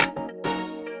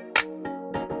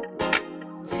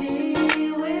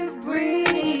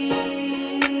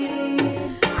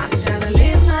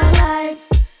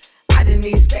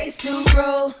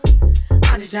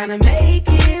just trying to make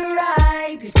it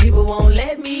right. These people won't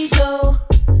let me go.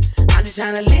 I'm just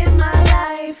trying to live my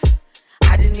life.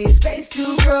 I just need space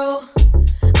to grow.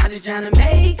 I'm just trying to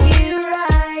make it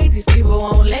right. These people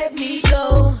won't let me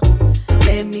go.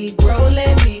 Let me grow,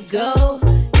 let me go.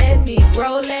 Let me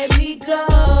grow, let me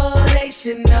go. They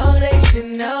should know, they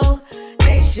should know.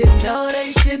 They should know,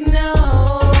 they should know.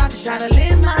 I'm just trying to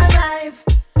live my life.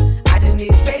 I just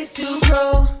need space to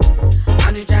grow.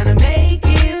 I'm just trying to make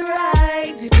it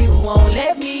right. These people won't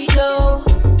let me go.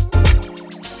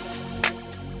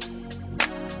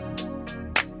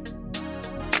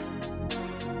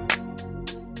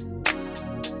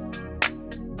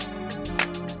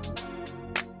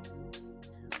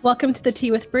 Welcome to the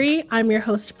Tea with Bree. I'm your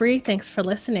host, Bree. Thanks for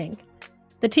listening.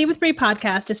 The Tea with Bree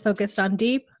podcast is focused on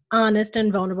deep, honest,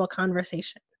 and vulnerable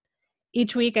conversation.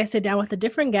 Each week, I sit down with a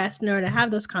different guest in order to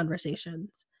have those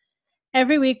conversations.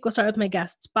 Every week, we'll start with my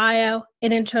guest's bio,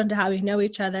 an intro into how we know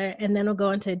each other, and then we'll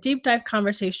go into a deep dive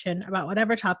conversation about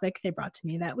whatever topic they brought to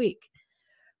me that week.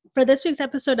 For this week's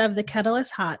episode of The Kettle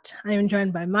is Hot, I am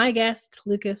joined by my guest,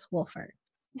 Lucas Wolford.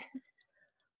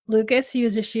 Lucas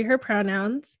uses she, her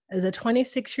pronouns, is a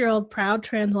 26-year-old proud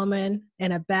trans woman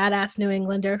and a badass New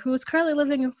Englander who is currently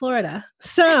living in Florida.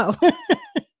 So,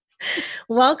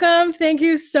 welcome. Thank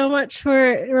you so much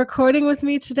for recording with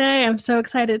me today. I'm so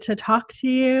excited to talk to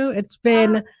you. It's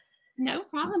been... No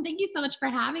problem. Thank you so much for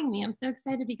having me. I'm so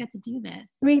excited we got to do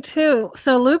this. Me too.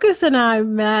 So, Lucas and I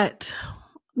met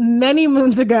many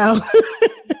moons ago.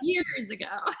 Years ago.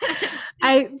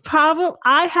 I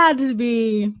had to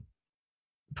be...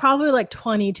 probably like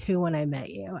 22 when I met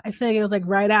you. I feel like it was like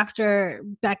right after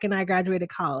Beck and I graduated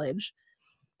college.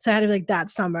 So I had to be like that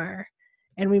summer.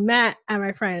 And we met at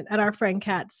our friend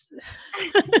Kat's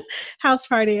house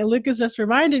party. And Lucas just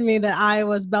reminded me that I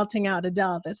was belting out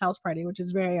Adele at this house party, which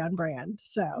is very on brand.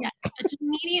 So yeah, which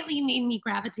immediately made me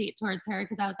gravitate towards her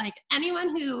because I was like,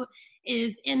 anyone who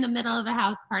is in the middle of a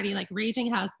house party, like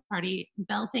raging house party,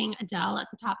 belting Adele at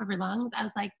the top of her lungs, I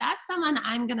was like, that's someone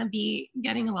I'm going to be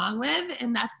getting along with.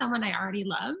 And that's someone I already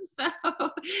love. So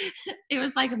it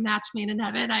was like a match made in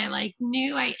heaven. I like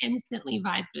knew I instantly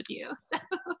vibed with you. So.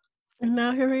 And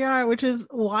now here we are, which is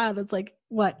wild. It's like,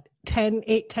 what, 10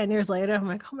 years later? I'm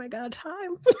like, oh my God,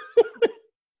 time.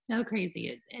 So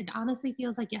crazy. It honestly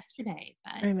feels like yesterday,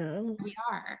 but I know. We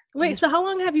are. Wait, so how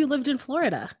long have you lived in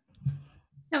Florida?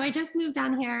 So I just moved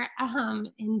down here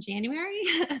in January.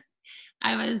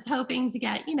 I was hoping to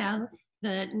get,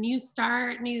 the new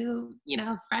start,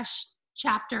 fresh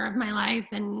chapter of my life,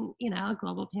 and a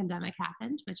global pandemic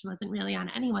happened, which wasn't really on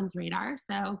anyone's radar.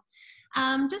 So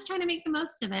just trying to make the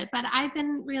most of it, but I've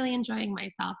been really enjoying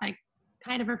myself. I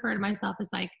kind of refer to myself as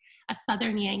like a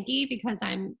Southern Yankee because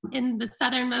I'm in the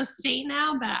southernmost state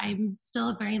now, but I'm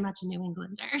still very much a New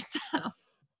Englander. So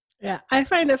yeah, I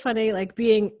find it funny, like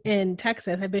being in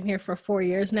Texas. I've been here for 4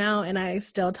 years now, and I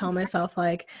still tell myself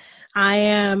like I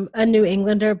am a New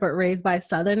Englander, but raised by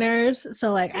Southerners.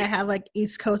 So like I have like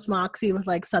East Coast moxie with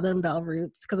like Southern Belle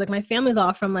roots because like my family's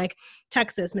all from like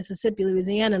Texas, Mississippi,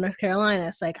 Louisiana, North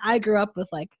Carolina. So like I grew up with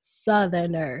like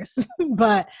Southerners,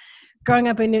 but growing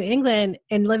up in New England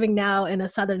and living now in a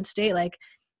Southern state, like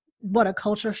what a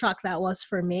culture shock that was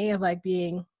for me of like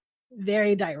being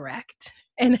very direct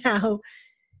and how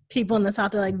people in the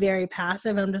South are like very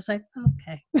passive. And I'm just like,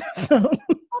 okay. So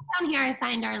down here, I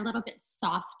find are a little bit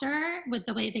softer with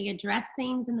the way they address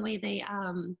things and the way they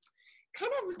kind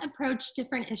of approach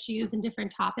different issues and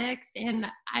different topics. And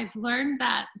I've learned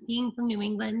that being from New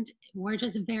England, we're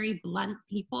just very blunt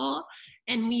people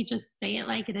and we just say it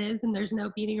like it is and there's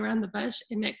no beating around the bush.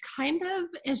 And it kind of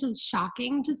is just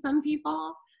shocking to some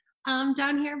people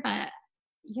down here, but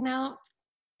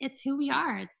it's who we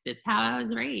are. It's how I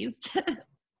was raised.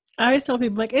 I always tell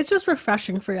people like it's just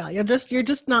refreshing for y'all. You're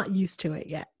just not used to it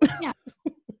yet. Yeah.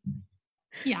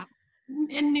 Yeah.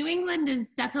 And New England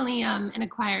is definitely an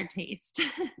acquired taste.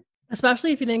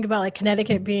 Especially if you think about like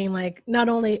Connecticut being like not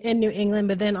only in New England,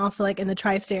 but then also like in the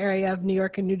tri-state area of New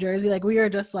York and New Jersey. Like we are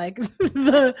just like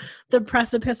the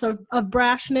precipice of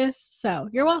brashness. So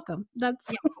you're welcome. We're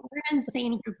an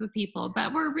insane group of people,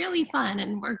 but we're really fun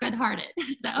and we're good-hearted.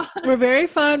 So we're very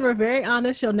fun. We're very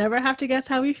honest. You'll never have to guess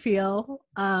how we feel.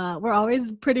 We're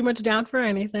always pretty much down for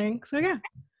anything. So yeah.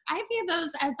 I view those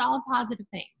as all positive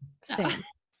things. So.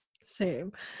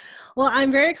 Same. Well,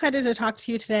 I'm very excited to talk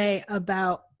to you today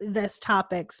about this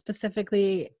topic,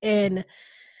 specifically in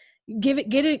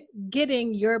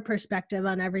getting your perspective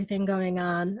on everything going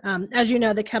on. As you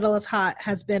know, The Kettle is Hot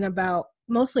has been about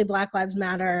mostly Black Lives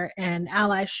Matter and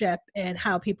allyship and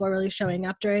how people are really showing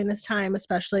up during this time,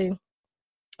 especially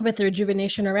with the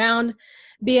rejuvenation around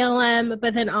BLM,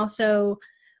 but then also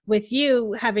with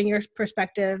you having your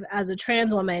perspective as a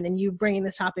trans woman and you bringing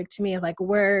this topic to me of like,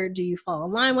 where do you fall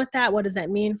in line with that? What does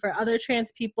that mean for other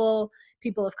trans people,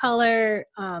 people of color,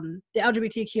 the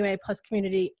LGBTQA plus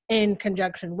community in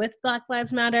conjunction with Black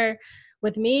Lives Matter?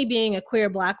 With me being a queer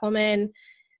Black woman,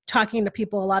 talking to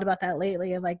people a lot about that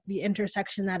lately, of like the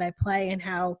intersection that I play and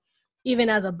how even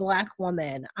as a Black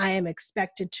woman, I am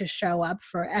expected to show up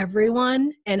for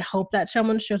everyone and hope that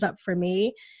someone shows up for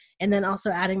me. And then also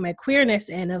adding my queerness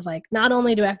in of like, not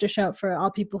only do I have to show up for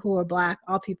all people who are Black,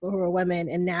 all people who are women,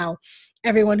 and now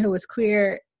everyone who is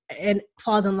queer and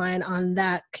falls in line on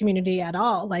that community at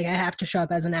all, like I have to show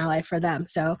up as an ally for them.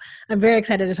 So I'm very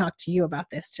excited to talk to you about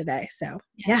this today. So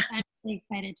yes, I'm really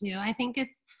excited too. I think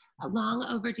it's a long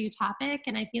overdue topic,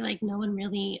 and I feel like no one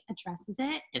really addresses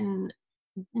it, and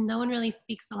no one really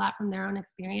speaks a lot from their own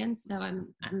experience. So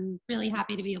I'm really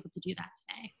happy to be able to do that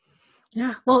today.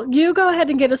 Yeah. Well, you go ahead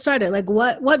and get us started. Like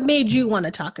what made you want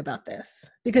to talk about this?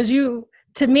 Because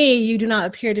to me, you do not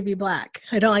appear to be Black.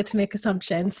 I don't like to make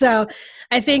assumptions. So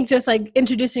I think just like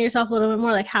introducing yourself a little bit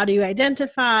more, like how do you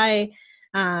identify?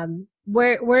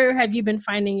 Where have you been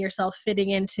finding yourself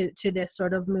fitting into this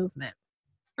sort of movement?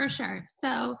 For sure.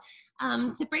 So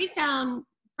to break down,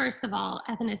 first of all,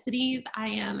 ethnicities, I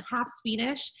am half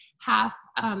Swedish, half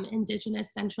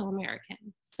Indigenous Central American.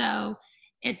 So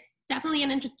it's definitely an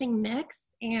interesting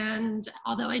mix. And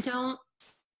although I don't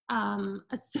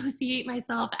associate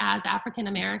myself as African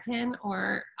American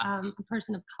or a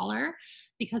person of color,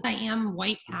 because I am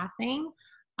white passing,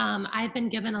 I've been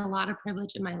given a lot of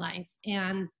privilege in my life.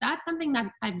 And that's something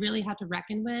that I've really had to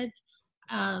reckon with.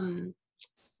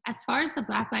 As far as the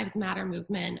Black Lives Matter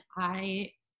movement,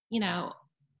 I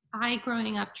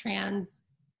growing up trans,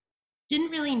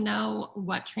 didn't really know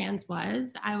what trans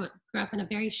was. I grew up in a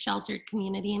very sheltered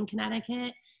community in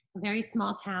Connecticut, a very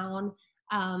small town.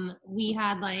 We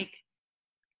had like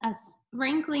a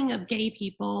sprinkling of gay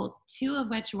people, two of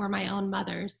which were my own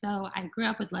mother. So I grew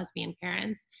up with lesbian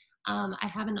parents. I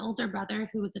have an older brother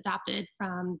who was adopted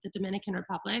from the Dominican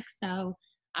Republic. So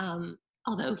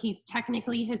although he's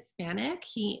technically Hispanic,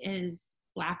 he is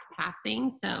Black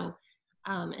passing. So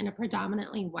in a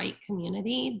predominantly white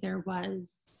community, there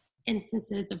was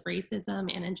instances of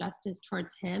racism and injustice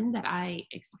towards him that I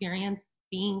experienced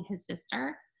being his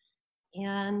sister.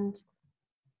 And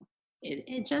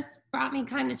it just brought me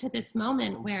kind of to this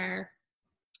moment where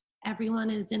everyone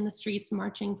is in the streets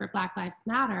marching for Black Lives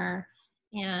Matter.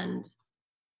 And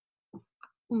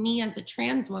me as a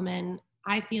trans woman,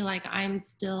 I feel like I'm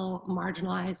still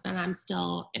marginalized and I'm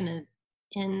still in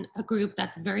a group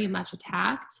that's very much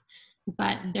attacked,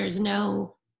 but there's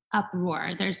no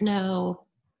uproar. There's no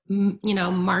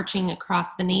marching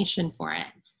across the nation for it.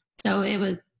 So it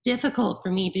was difficult for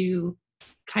me to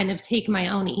kind of take my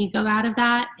own ego out of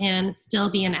that and still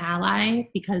be an ally,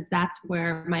 because that's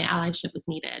where my allyship was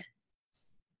needed.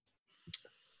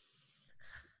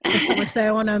 There's so much that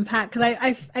I want to unpack, because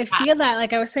I feel that,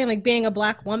 like I was saying, like being a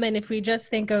Black woman, if we just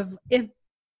think of, if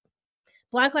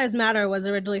Black Lives Matter was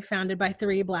originally founded by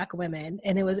 3 Black women,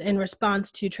 and it was in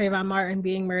response to Trayvon Martin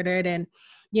being murdered. And,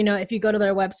 if you go to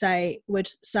their website,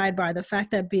 which sidebar, the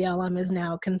fact that BLM is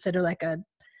now considered like a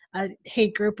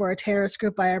hate group or a terrorist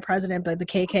group by our president, but the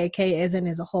KKK isn't,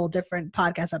 is a whole different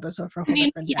podcast episode for a whole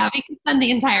different day. Yeah, we can spend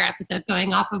the entire episode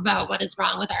going off about what is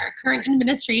wrong with our current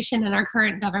administration and our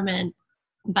current government.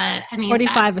 But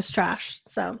 45 is trash.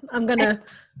 So I'm going to...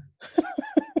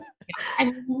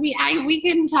 we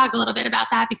can talk a little bit about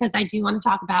that, because I do want to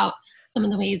talk about some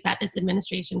of the ways that this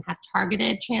administration has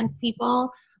targeted trans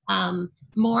people,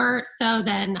 more so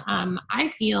than I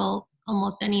feel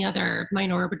almost any other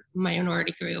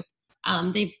minority group.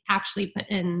 They've actually put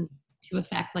into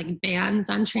effect like bans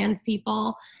on trans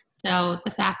people. So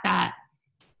the fact that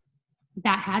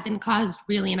hasn't caused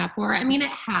really an uproar, it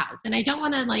has. And I don't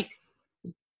want to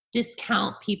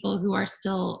discount people who are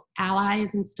still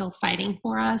allies and still fighting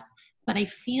for us, but I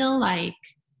feel like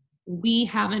we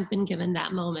haven't been given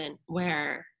that moment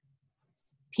where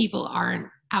people aren't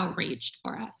outraged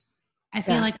for us. I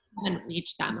feel like we haven't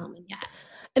reached that moment yet.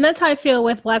 And that's how I feel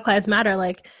with Black Lives Matter.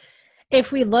 Like,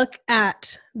 if we look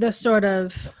at the sort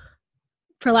of,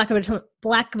 for lack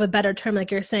of a better term, like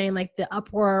you're saying, like the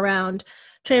uproar around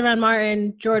Trayvon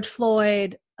Martin, George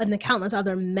Floyd, and the countless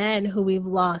other men who we've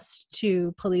lost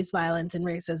to police violence and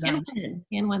racism.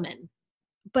 And women.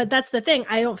 But that's the thing.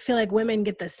 I don't feel like women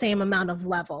get the same amount of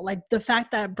level. Like the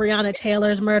fact that Breonna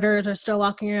Taylor's murderers are still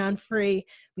walking around free.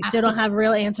 We still don't have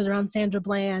real answers around Sandra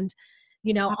Bland.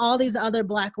 All these other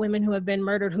Black women who have been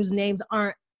murdered whose names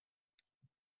aren't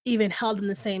even held in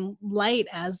the same light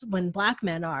as when Black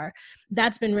men are.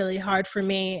 That's been really hard for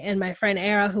me. And my friend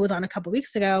Era, who was on a couple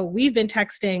weeks ago, we've been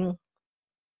texting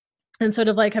and sort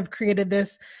of like have created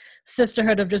this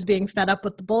sisterhood of just being fed up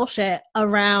with the bullshit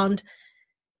around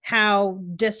how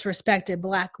disrespected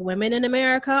Black women in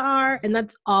America are. And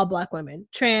that's all Black women,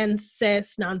 trans,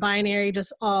 cis, non-binary,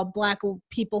 just all Black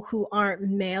people who aren't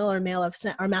male or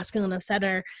masculine of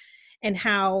center. And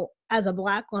how, as a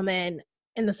Black woman,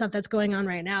 and the stuff that's going on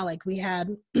right now, like we had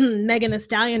Megan Thee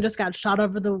Stallion just got shot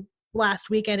over the last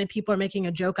weekend, and people are making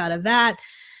a joke out of that.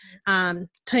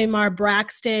 Tamar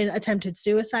Braxton attempted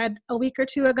suicide a week or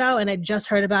two ago, and I just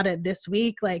heard about it this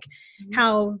week, like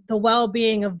how the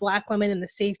well-being of Black women and the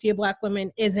safety of Black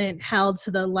women isn't held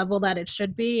to the level that it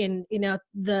should be. And, you know,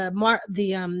 the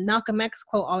Malcolm X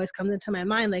quote always comes into my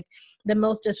mind, like the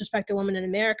most disrespected woman in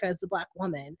America is the Black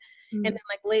woman. And then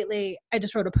like lately, I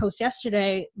just wrote a post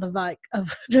yesterday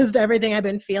of just everything I've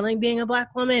been feeling being a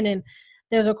Black woman. And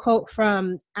there's a quote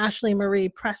from Ashley Marie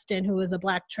Preston, who is a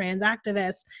Black trans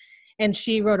activist. And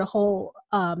she wrote a whole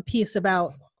piece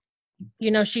about,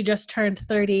 you know, she just turned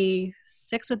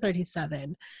 36 or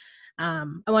 37. I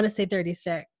want to say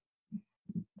 37.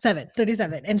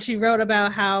 And she wrote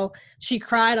about how she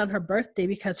cried on her birthday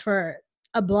because for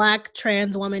a Black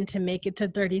trans woman to make it to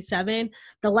 37,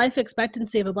 the life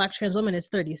expectancy of a Black trans woman is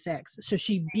 36. So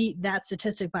she beat that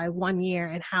statistic by 1 year,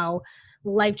 and how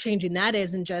life-changing that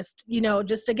is. And just, you know,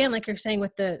 just again, like you're saying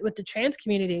with the trans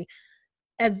community,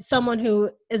 as someone who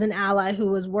is an ally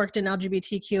who has worked in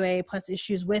LGBTQA plus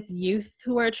issues with youth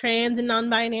who are trans and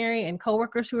non-binary and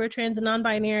coworkers who are trans and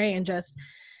non-binary, and just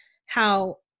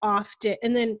how often,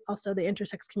 and then also the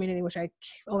intersex community, which I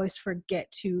always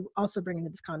forget to also bring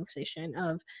into this conversation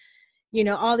of, you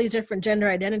know, all these different gender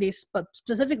identities, but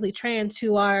specifically trans,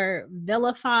 who are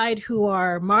vilified, who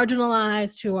are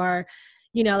marginalized, who are,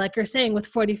 you know, like you're saying with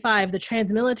 45, the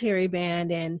trans military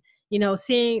band, and, you know,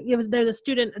 there's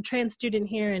a trans student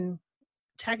here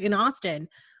in Austin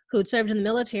who had served in the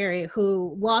military,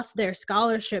 who lost their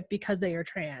scholarship because they are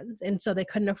trans. And so they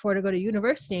couldn't afford to go to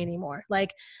university anymore.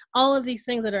 Like all of these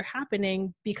things that are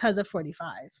happening because of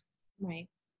 45. Right.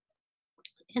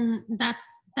 And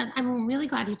I'm really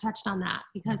glad you touched on that,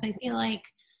 because I feel like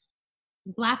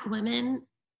Black women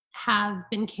have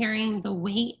been carrying the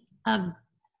weight of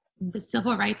the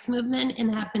civil rights movement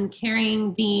and have been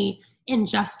carrying the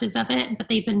injustice of it, but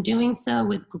they've been doing so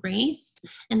with grace,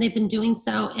 and they've been doing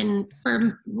so in,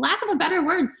 for lack of a better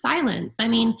word, silence. I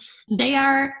mean, they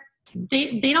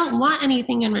don't want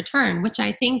anything in return, which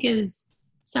I think is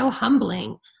so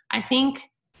humbling. I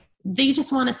think they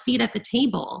just want a seat at the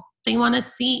table. They want a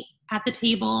seat at the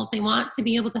table. They want to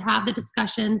be able to have the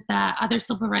discussions that other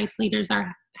civil rights leaders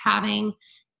are having.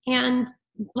 And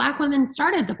Black women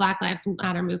started the Black Lives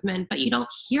Matter movement, but you don't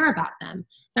hear about them.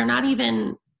 They're not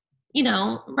even, you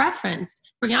know,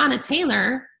 referenced. Breonna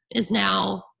Taylor is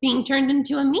now being turned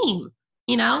into a meme.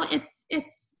 You know, it's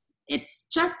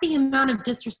just the amount of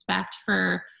disrespect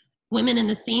for women in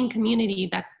the same community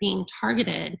that's being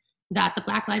targeted that the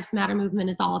Black Lives Matter movement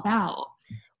is all about.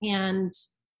 And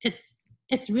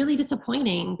it's really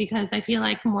disappointing, because I feel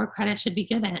like more credit should be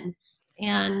given.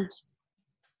 And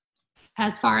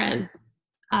as far as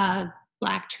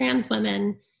Black trans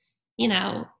women, you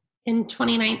know, in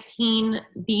 2019,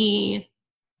 the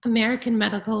American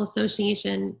Medical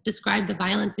Association described the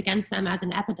violence against them as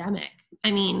an epidemic.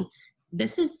 I mean,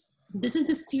 this is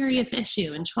a serious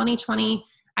issue. In 2020,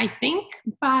 I think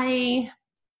by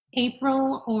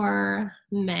April or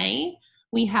May,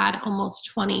 we had almost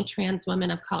 20 trans women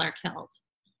of color killed.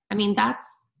 I mean,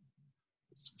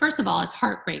 first of all, it's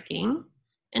heartbreaking.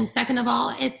 And second of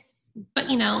all, but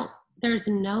you know, there's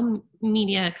no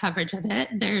media coverage of it.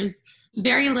 There's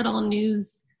very little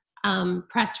news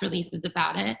press releases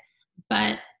about it,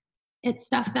 but it's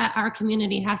stuff that our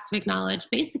community has to acknowledge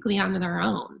basically on their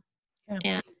own.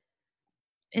 Yeah.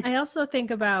 And I also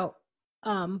think about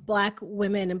Black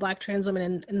women and Black trans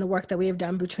women in the work that we have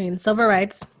done between the civil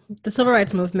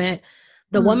rights movement,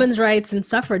 the women's rights and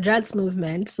suffragettes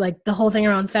movements, like the whole thing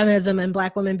around feminism and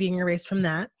Black women being erased from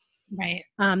that. Right.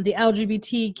 The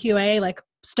LGBTQA, like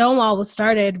Stonewall was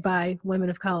started by women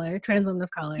of color, trans women of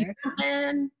color.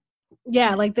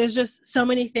 Yeah, like there's just so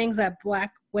many things that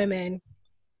Black women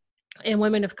and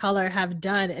women of color have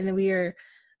done, and then we are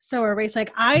so erased.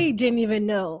 Like I didn't even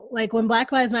know, like when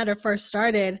Black Lives Matter first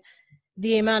started,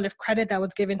 the amount of credit that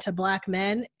was given to Black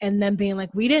men, and them being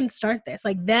like, we didn't start this,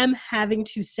 like them having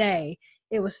to say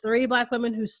it was 3 Black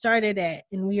women who started it,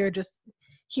 and we are just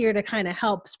here to kind of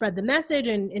help spread the message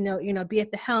and, you know, be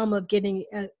at the helm of getting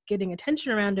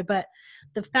attention around it. But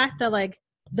the fact that like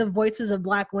the voices of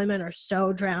Black women are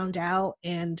so drowned out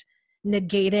and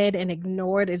negated and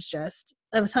ignored. It's just,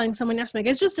 I was telling someone yesterday,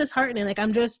 like, it's just disheartening. Like,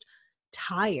 I'm just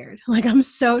tired. Like, I'm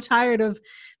so tired of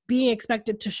being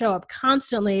expected to show up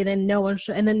constantly, then no one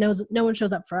no one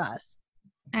shows up for us.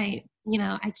 I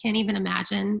can't even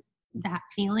imagine that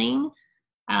feeling.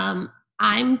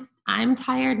 I'm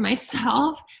tired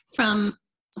myself from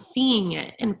seeing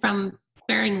it and from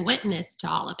bearing witness to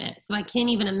all of it. So I can't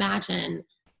even imagine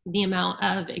the amount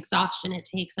of exhaustion it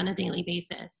takes on a daily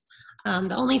basis.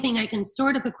 The only thing I can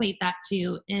sort of equate that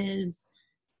to is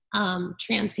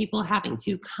trans people having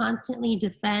to constantly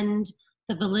defend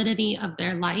the validity of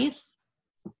their life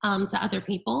to other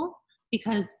people,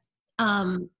 because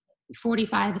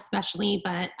 45 especially,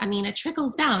 but I mean, it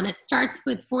trickles down. It starts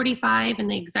with 45 in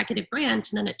the executive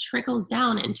branch, and then it trickles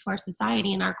down into our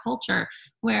society and our culture,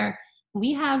 where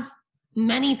we have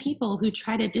many people who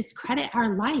try to discredit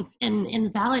our life and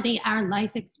invalidate our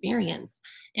life experience.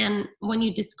 And when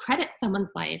you discredit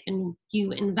someone's life and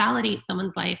you invalidate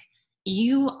someone's life,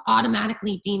 you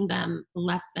automatically deem them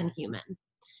less than human.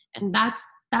 And that's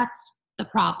the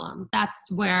problem. That's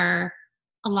where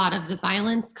a lot of the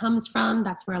violence comes from.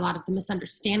 That's where a lot of the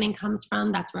misunderstanding comes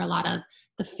from. That's where a lot of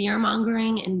the fear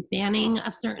mongering and banning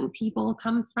of certain people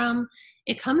come from.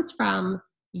 It comes from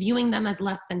viewing them as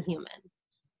less than human.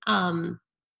 And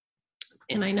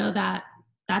I know that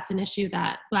that's an issue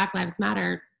that Black Lives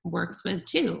Matter works with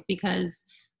too, because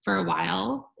for a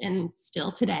while, and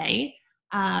still today,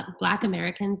 Black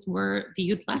Americans were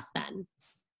viewed less than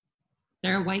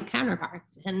their white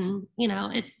counterparts. And,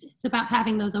 it's about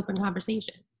having those open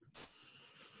conversations.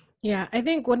 Yeah, I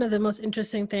think one of the most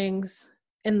interesting things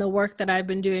in the work that I've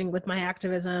been doing with my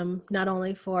activism, not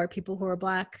only for people who are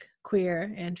Black,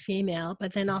 queer, and female,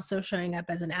 but then also showing up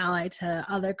as an ally to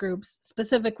other groups,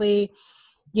 specifically,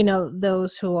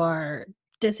 those who are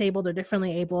disabled or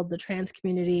differently abled, the trans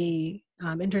community,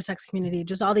 intersex community,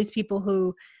 just all these people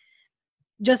who,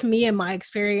 just me and my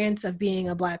experience of being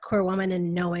a Black queer woman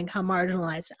and knowing how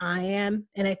marginalized I am.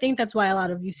 And I think that's why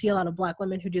you see a lot of Black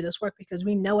women who do this work, because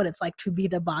we know what it's like to be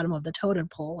the bottom of the totem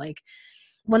pole. Like,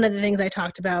 one of the things I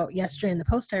talked about yesterday in the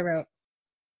post I wrote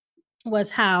was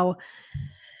how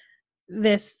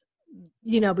this,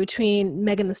 between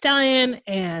Megan Thee Stallion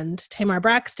and Tamar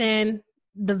Braxton,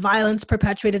 the violence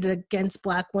perpetuated against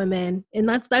Black women, and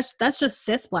that's just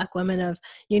cis Black women, of,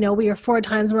 we are 4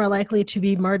 times more likely to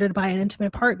be murdered by an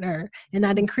intimate partner, and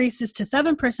that increases to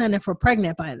 7% if we're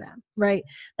pregnant by them, right?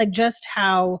 Like, just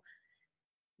how,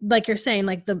 like you're saying,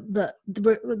 like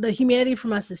the humanity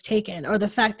from us is taken, or the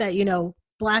fact that,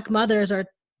 Black mothers are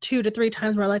 2 to 3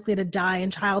 times more likely to die in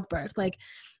childbirth. Like,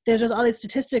 there's just all these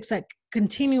statistics that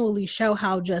continually show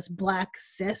how just Black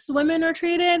cis women are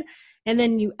treated. And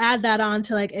then you add that on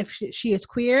to, like, if she is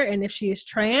queer and if she is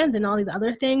trans and all these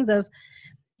other things of,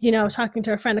 I was talking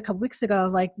to a friend a couple weeks ago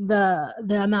of, like, the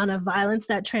amount of violence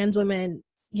that trans women,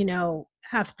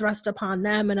 have thrust upon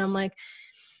them. And I'm like,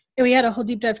 and we had a whole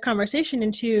deep dive conversation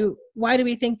into why do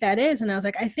we think that is? And I was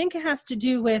like, I think it has to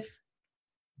do with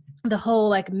the whole,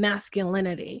 like,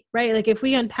 masculinity, right? Like, if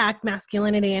we unpack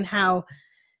masculinity and how,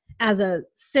 as a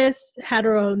cis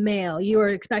hetero male, you are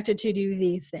expected to do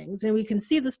these things. And we can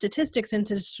see the statistics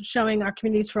into showing our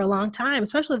communities for a long time,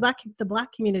 especially the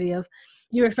Black community, of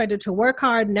you're expected to work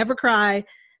hard, never cry,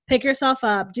 pick yourself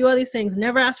up, do all these things,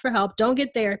 never ask for help, don't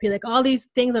get therapy, like all these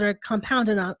things that are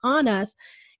compounded on us.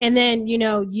 And then,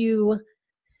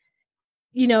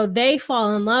 they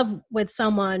fall in love with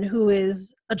someone who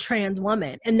is a trans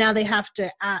woman, and now they have to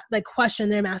question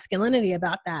their masculinity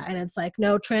about that. And it's like,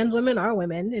 no, trans women are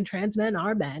women and trans men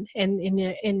are men. And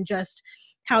in just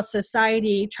how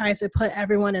society tries to put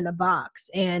everyone in a box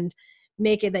and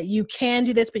make it that you can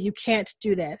do this, but you can't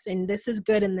do this. And this is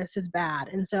good and this is bad.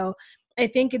 And so I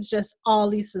think it's just all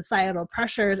these societal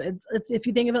pressures. It's if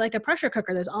you think of it like a pressure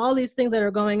cooker, there's all these things that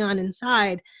are going on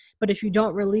inside, but if you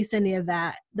don't release any of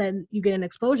that, then you get an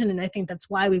explosion. And I think that's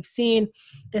why we've seen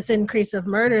this increase of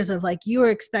murders of, like, you are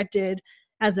expected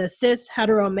as a cis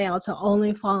hetero male to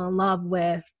only fall in love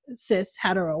with cis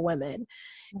hetero women.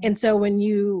 And so when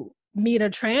you meet a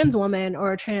trans woman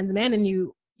or a trans man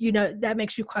and that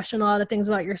makes you question a lot of things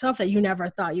about yourself that you never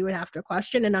thought you would have to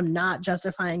question. And I'm not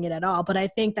justifying it at all, but I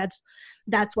think that's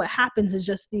what happens, is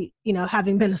just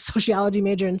having been a sociology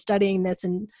major and studying this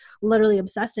and literally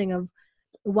obsessing of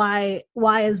why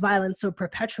is violence so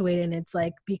perpetuated. And it's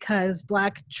like, because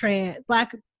Black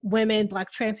women,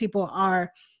 Black trans people are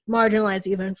marginalized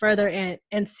even further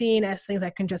and seen as things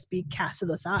that can just be cast to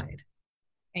the side.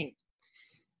 Right.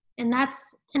 And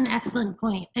that's an excellent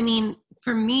point. I mean,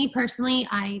 for me personally,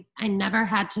 I never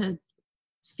had to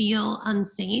feel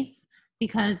unsafe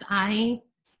because I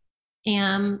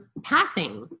am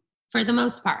passing for the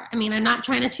most part. I mean, I'm not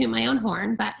trying to toot my own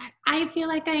horn, but I feel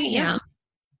like I am.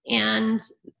 And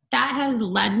that has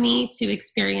led me to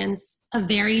experience a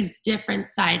very different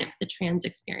side of the trans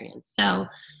experience. So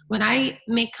when I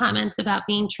make comments about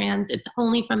being trans, it's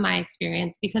only from my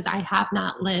experience because I have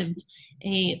not lived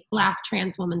a Black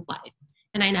trans woman's life,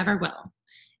 and I never will.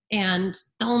 And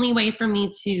the only way for me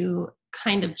to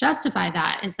kind of justify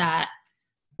that is that,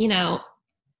 you know,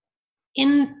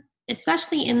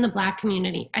 especially in the Black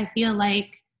community, I feel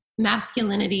like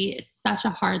masculinity is such a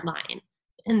hard line,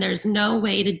 and there's no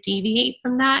way to deviate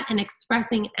from that. And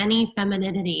expressing any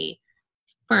femininity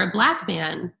for a Black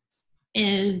man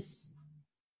is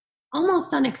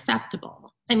almost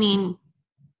unacceptable. I mean,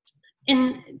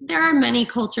 and there are many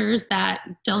cultures that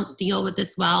don't deal with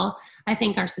this well. I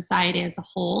think our society as a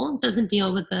whole doesn't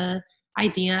deal with the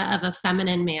idea of a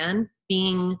feminine man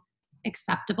being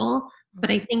acceptable. But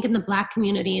I think in the Black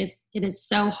community, it is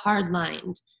so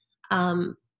hard-lined.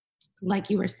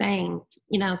 Like you were saying,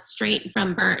 you know, straight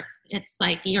from birth. It's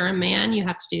like, you're a man, you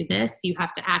have to do this, you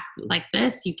have to act like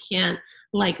this, you can't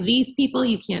like these people,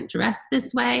 you can't dress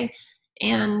this way.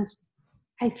 And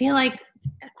I feel like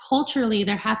culturally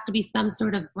there has to be some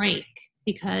sort of break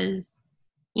because,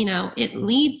 you know, it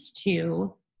leads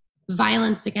to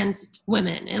violence against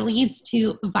women. It leads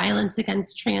to violence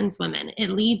against trans women. It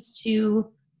leads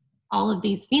to all of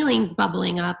these feelings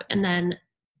bubbling up, and then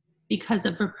because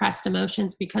of repressed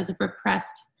emotions, because of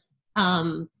repressed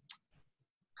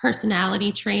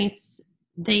personality traits,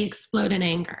 they explode in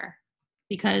anger,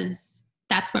 because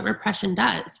that's what repression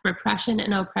does. Repression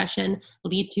and oppression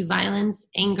lead to violence,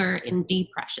 anger, and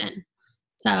depression.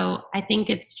 So I think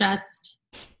it's just,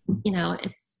 you know,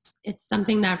 it's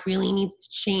something that really needs to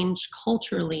change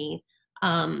culturally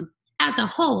as a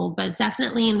whole, but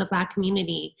definitely in the Black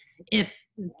community. If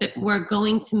we're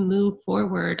going to move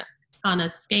forward on a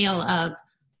scale of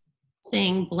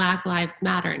saying Black Lives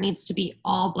Matter, it needs to be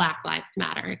all Black Lives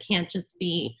Matter. It can't just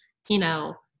be, you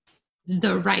know,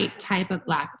 the right type of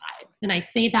Black lives. And I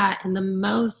say that in the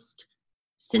most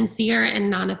sincere and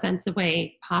non-offensive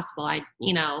way possible.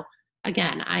 You know,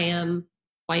 again, I am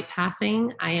white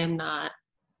passing. I am not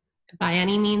by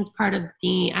any means part of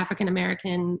the African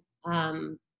American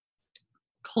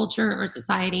culture or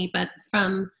society, but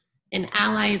from an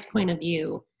ally's point of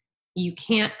view, you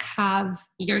can't have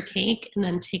your cake and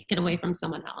then take it away from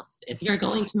someone else. If you're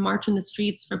going to march in the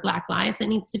streets for Black lives, it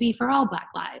needs to be for all Black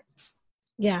lives.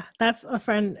 Yeah, that's a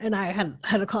friend and I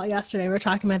had a call yesterday. We were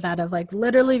talking about that of like,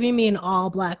 literally we mean all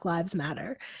Black lives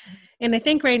matter. And I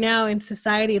think right now in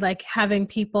society, like having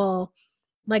people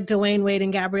like Dwayne Wade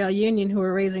and Gabrielle Union who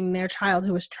are raising their child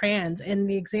who is trans, and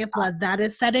the example that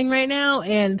is setting right now,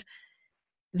 and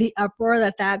the uproar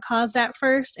that caused at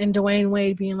first, and Dwayne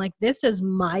Wade being like, this is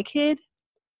my kid.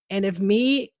 And if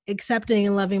me accepting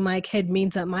and loving my kid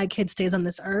means that my kid stays on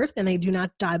this earth and they do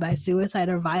not die by suicide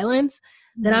or violence,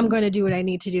 then I'm going to do what I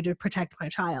need to do to protect my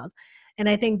child. And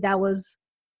I think that was,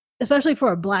 especially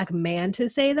for a Black man to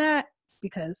say that,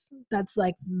 because that's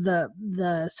like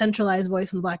the centralized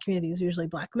voice in the Black community is usually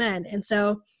Black men. And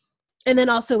so, and then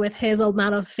also with his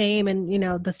amount of fame and, you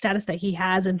know, the status that he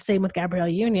has, and same with Gabrielle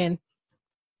Union,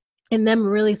 and them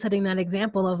really setting that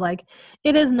example of like,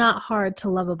 it is not hard to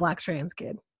love a Black trans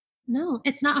kid. No,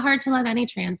 it's not hard to love any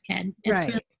trans kid. It's right.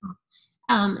 Really,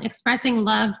 expressing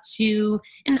love to,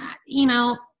 and you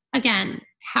know, again,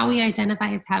 how we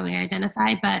identify is how we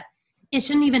identify, but it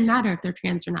shouldn't even matter if they're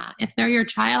trans or not. If they're your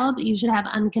child, you should have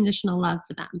unconditional love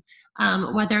for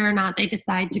them. Whether or not they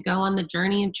decide to go on the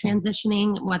journey of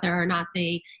transitioning, whether or not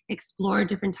they explore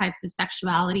different types of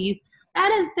sexualities, that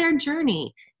is their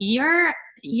journey. Your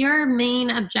main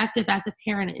objective as a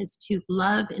parent is to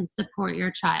love and support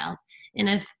your child. And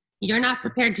if you're not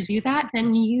prepared to do that,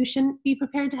 then you shouldn't be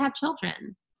prepared to have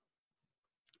children.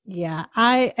 Yeah,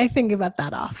 I think about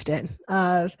that often.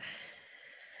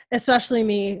 Especially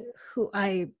me, who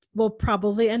I will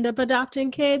probably end up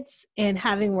adopting kids, and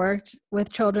having worked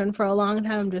with children for a long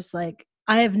time, I'm just like,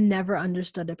 I have never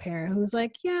understood a parent who's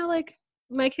like, yeah, like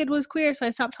my kid was queer, so I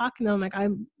stopped talking to them. Like,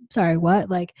 I'm sorry, what?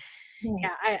 Like,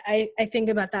 yeah, I think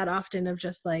about that often, of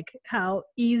just like how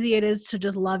easy it is to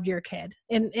just love your kid.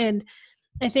 And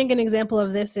I think an example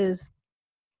of this is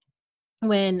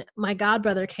when my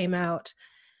godbrother came out.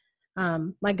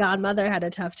 My godmother had a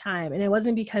tough time, and it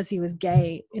wasn't because he was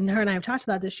gay. And her and I have talked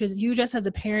about this. She was, you just as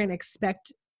a parent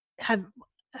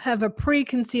have a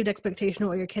preconceived expectation of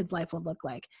what your kid's life would look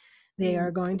like. They are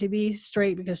going to be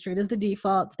straight because straight is the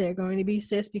default. They're going to be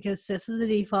cis because cis is the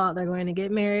default. They're going to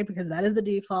get married because that is the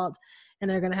default. And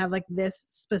they're going to have like this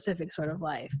specific sort of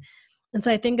life. And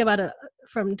so I think about it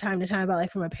from time to time about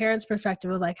like from a parent's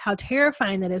perspective of like how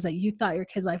terrifying that is that you thought your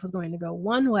kid's life was going to go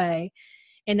one way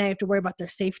and now you have to worry about their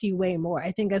safety way more.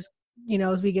 I think as you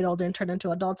know, as we get older and turn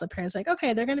into adults, our parents like,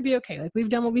 okay, they're going to be okay. Like we've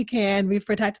done what we can. We've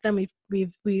protected them.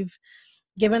 We've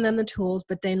given them the tools,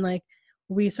 but then like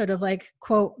we sort of like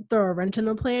quote throw a wrench in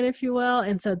the plan, if you will.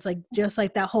 And so it's like just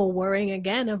like that whole worrying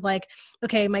again of like,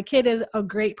 okay, my kid is a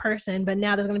great person, but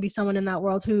now there's going to be someone in that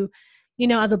world who, you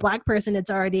know, as a Black person, it's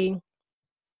already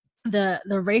the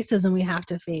racism we have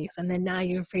to face, and then now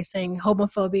you're facing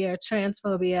homophobia,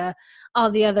 transphobia,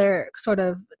 all the other sort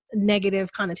of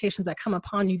negative connotations that come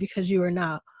upon you because you are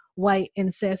not white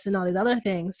and cis and all these other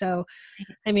things. So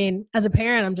I mean, as a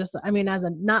parent, as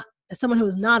someone who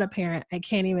is not a parent, I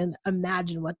can't even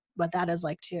imagine what that is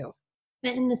like too.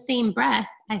 But in the same breath,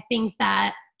 I think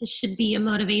that it should be a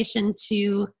motivation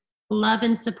to love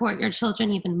and support your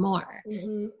children even more.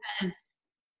 Mm-hmm. Because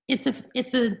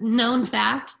it's a known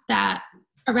fact that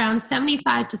around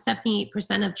 75 to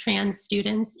 78% of trans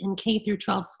students in K through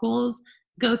 12 schools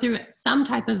go through some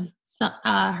type of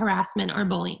harassment or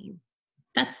bullying.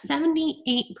 That's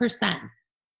 78%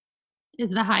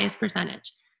 is the highest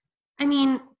percentage. I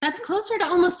mean, that's closer to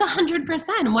almost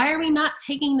 100%. Why are we not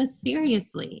taking this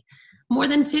seriously? More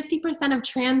than 50% of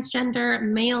transgender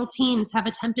male teens have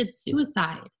attempted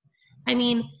suicide. I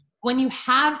mean, when you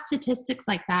have statistics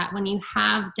like that, when you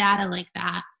have data like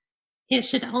that, it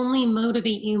should only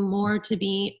motivate you more to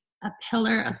be a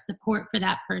pillar of support for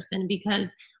that person,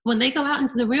 because when they go out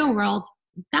into the real world,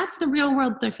 that's the real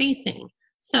world they're facing.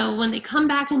 So when they come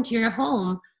back into your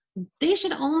home, they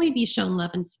should only be shown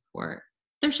love and support.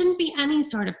 There shouldn't be any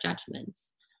sort of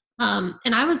judgments.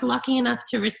 And I was lucky enough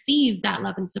to receive that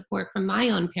love and support from my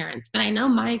own parents, but I know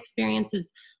my experience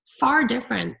is far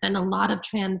different than a lot of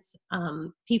trans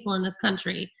people in this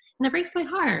country. And it breaks my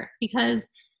heart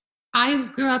because I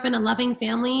grew up in a loving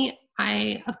family.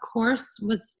 I, of course,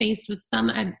 was faced with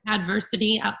some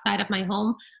adversity outside of my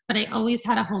home, but I always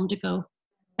had a home to go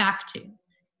back to.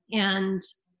 And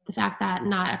the fact that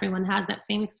not everyone has that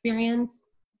same experience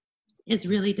is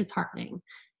really disheartening.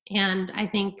 And I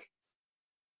think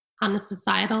on a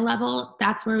societal level,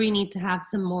 that's where we need to have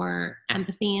some more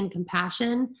empathy and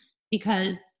compassion,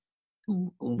 because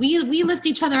we lift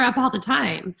each other up all the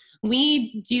time.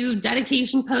 We do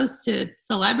dedication posts to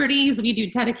celebrities. We do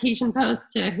dedication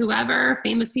posts to whoever,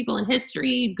 famous people in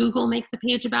history. Google makes a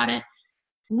page about it.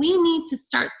 We need to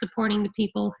start supporting the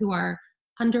people who are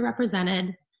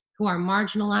underrepresented, who are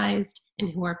marginalized,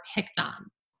 and who are picked on.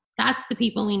 That's the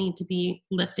people we need to be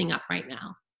lifting up right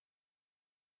now.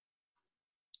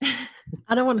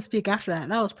 I don't want to speak after that.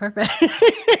 That was perfect.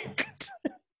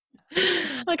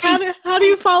 Like, how do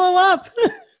you follow up?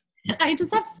 I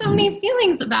just have so many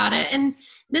feelings about it. And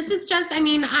this is just, I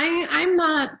mean, I'm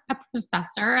not a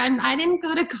professor, and I didn't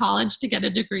go to college to get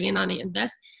a degree in any of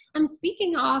this. I'm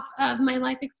speaking off of my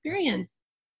life experience.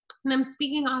 And I'm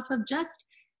speaking off of just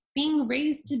being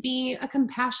raised to be a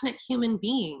compassionate human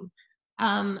being.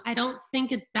 I don't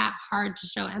think it's that hard to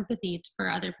show empathy for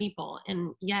other people.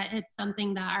 And yet it's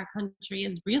something that our country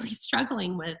is really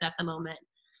struggling with at the moment.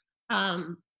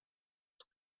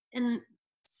 And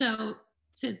so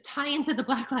to tie into the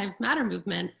Black Lives Matter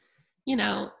movement, you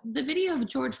know, the video of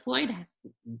George Floyd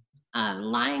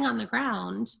lying on the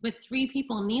ground with 3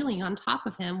 people kneeling on top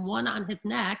of him, one on his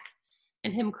neck,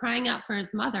 and him crying out for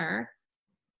his mother,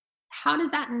 how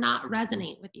does that not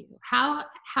resonate with you? How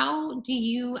do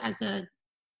you as a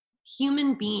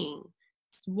human being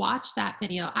watch that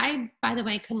video? I, by the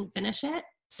way, couldn't finish it.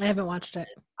 I haven't watched it.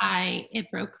 It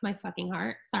broke my fucking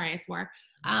heart. Sorry, I swore.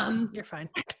 You're fine.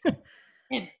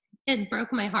 It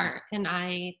broke my heart, and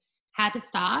I had to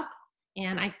stop,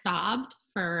 and I sobbed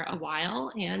for a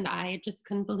while, and I just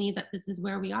couldn't believe that this is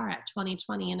where we are at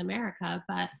 2020 in America.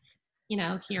 But you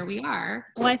know, here we are.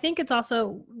 Well, I think it's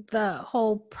also the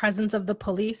whole presence of the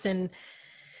police, and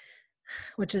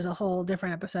which is a whole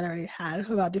different episode I already had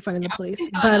about defunding the police.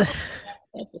 But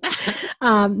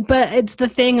it's the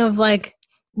thing of like,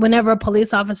 whenever a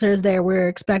police officer is there, we're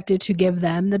expected to give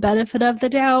them the benefit of the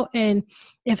doubt. And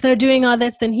if they're doing all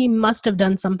this, then he must have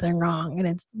done something wrong. And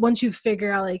it's once you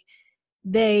figure out like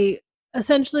they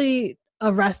essentially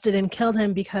arrested and killed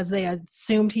him because they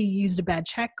assumed he used a bad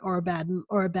check or a bad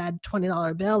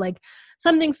 $20 bill, like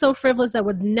something so frivolous that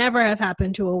would never have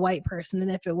happened to a white person.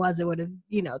 And if it was, it would have,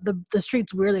 you know, the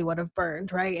streets really would have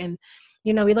burned, right? And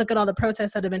you know, we look at all the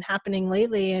protests that have been happening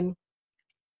lately, and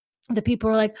the people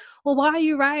are like, well, why are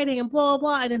you rioting and blah,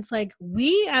 blah, blah. And it's like,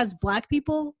 we as Black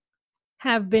people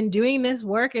have been doing this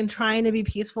work and trying to be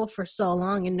peaceful for so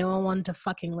long, and no one wanted to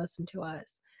fucking listen to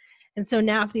us. And so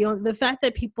now if the fact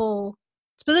that people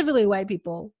specifically white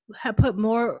people, have put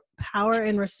more power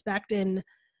and respect and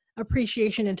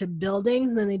appreciation into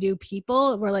buildings than they do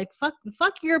people. We're like,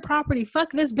 fuck your property,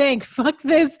 fuck this bank, fuck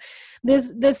this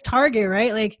Target,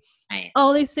 right? Like Right.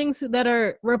 all these things that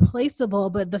are replaceable,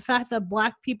 but the fact that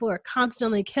Black people are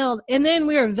constantly killed, and then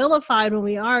we are vilified when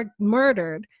we are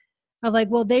murdered, of like,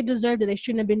 well, they deserved it, they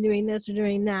shouldn't have been doing this or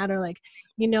doing that, or like,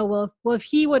 you know, well if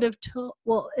he would have told,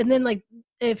 well, and then like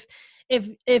if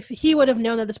he would have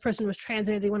known that this person was trans,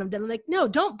 they wouldn't have done, like, no,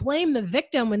 don't blame the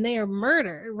victim when they are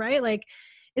murdered, right? Like,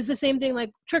 it's the same thing,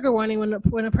 like trigger warning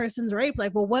when a person's raped,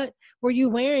 like, well, what were you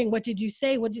wearing, what did you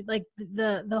say, what did, like,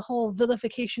 the whole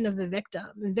vilification of the victim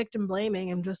and victim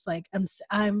blaming. I'm just like,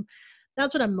 I'm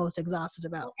that's what I'm most exhausted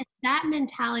about. It's that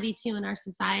mentality too in our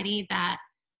society that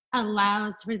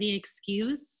allows for the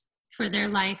excuse for their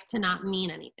life to not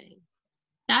mean anything.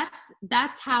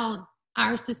 That's how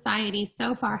our society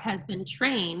so far has been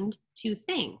trained to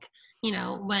think. You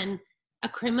know, when a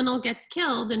criminal gets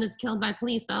killed and is killed by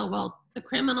police, oh, well, the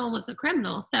criminal was a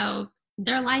criminal, so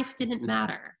their life didn't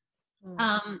matter.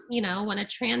 You know, when a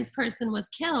trans person was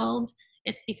killed,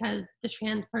 it's because the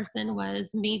trans person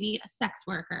was maybe a sex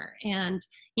worker. And,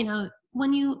 you know,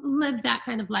 when you live that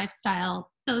kind of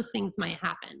lifestyle, those things might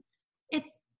happen.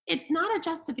 It's not a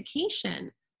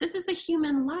justification. This is a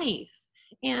human life.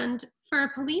 And for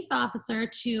a police officer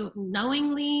to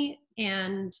knowingly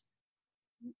and,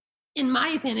 in my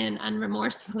opinion,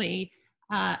 unremorsefully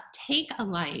take a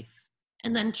life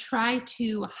and then try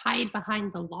to hide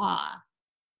behind the law,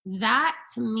 that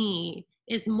to me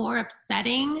is more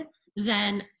upsetting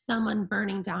than someone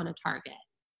burning down a Target,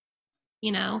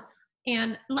 you know?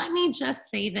 And let me just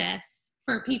say this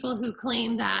for people who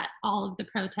claim that all of the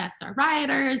protests are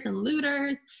rioters and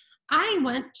looters. I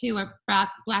went to a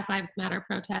Black Lives Matter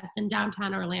protest in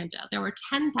downtown Orlando. There were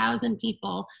 10,000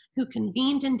 people who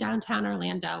convened in downtown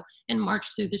Orlando and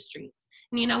marched through the streets.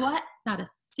 And you know what? Not a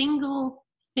single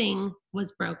thing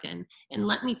was broken. And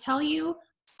let me tell you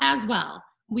as well,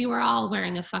 we were all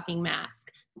wearing a fucking mask.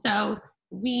 So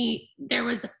there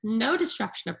was no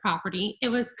destruction of property. It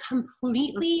was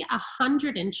completely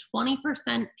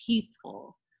 120%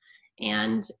 peaceful.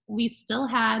 And we still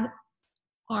had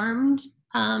armed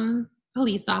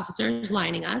police officers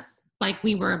lining us like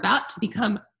we were about to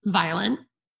become violent.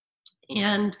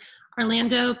 And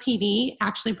Orlando PD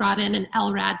actually brought in an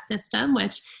LRAD system,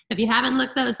 which if you haven't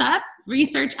looked those up,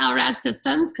 research LRAD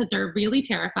systems because they're really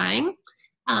terrifying.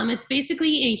 It's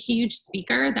basically a huge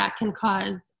speaker that can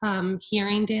cause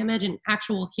hearing damage and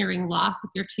actual hearing loss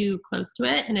if you're too close to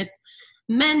it. And it's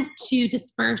meant to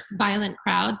disperse violent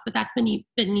crowds, but that's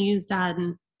been used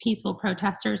on peaceful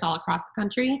protesters all across the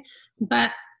country.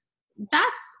 But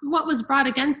that's what was brought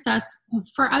against us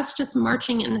for us just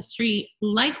marching in the street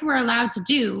like we're allowed to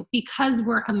do because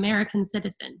we're American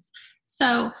citizens.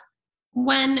 So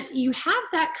when you have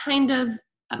that kind of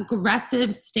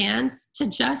aggressive stance to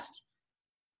just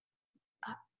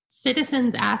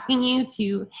citizens asking you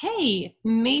to, hey,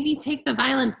 maybe take the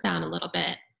violence down a little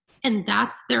bit, and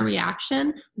that's their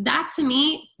reaction, that to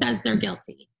me says they're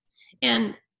guilty.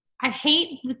 And I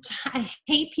hate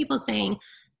people saying,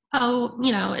 oh,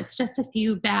 you know, it's just a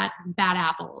few bad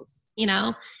apples, you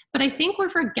know? But I think we're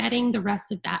forgetting the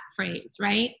rest of that phrase,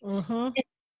 right? Mm-hmm.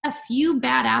 A few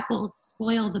bad apples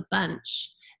spoil the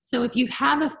bunch. So if you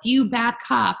have a few bad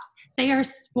cops, they are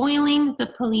spoiling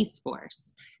the police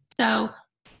force. So,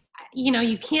 you know,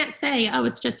 you can't say, oh,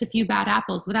 it's just a few bad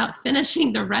apples without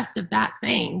finishing the rest of that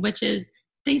saying, which is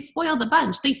they spoil the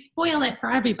bunch. They spoil it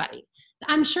for everybody.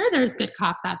 I'm sure there's good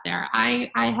cops out there. I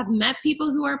have met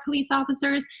people who are police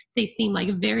officers. They seem like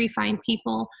very fine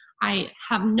people. I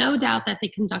have no doubt that they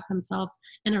conduct themselves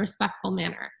in a respectful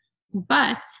manner.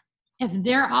 But if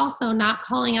they're also not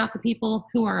calling out the people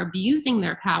who are abusing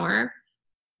their power,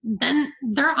 then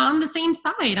they're on the same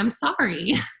side. I'm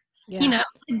sorry. Yeah. You know,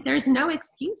 there's no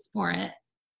excuse for it.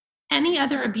 Any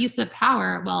other abuse of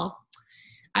power, well,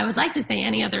 I would like to say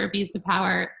any other abuse of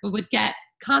power would get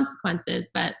consequences,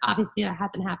 but obviously that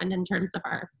hasn't happened in terms of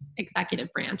our executive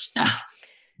branch. So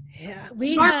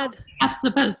yeah, that's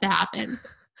supposed to happen.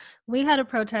 We had a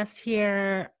protest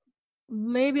here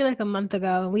maybe like a month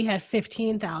ago. We had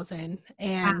 15,000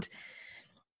 and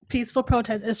peaceful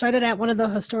protest. It started at one of the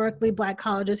historically Black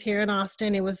colleges here in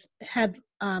Austin. It was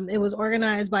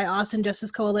organized by Austin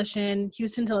Justice Coalition,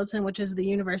 Huston-Tillotson, which is the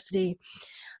university.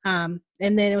 And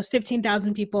then it was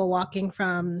 15,000 people walking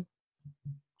from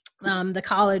the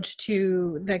college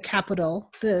to the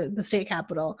Capitol, the state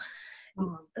Capitol.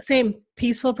 Same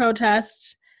peaceful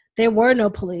protest. there were no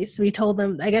police. We told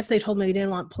them, I guess they told me we didn't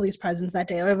want police presence that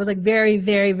day. It was like very,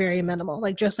 very, very minimal,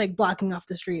 like just like blocking off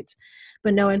the streets,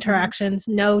 but no interactions,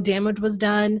 no damage was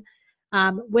done,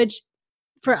 which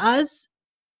for us,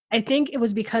 I think it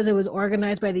was because it was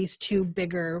organized by these two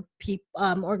bigger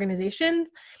organizations.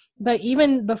 But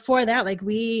even before that, like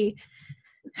we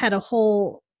had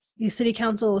the city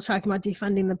council was talking about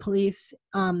defunding the police.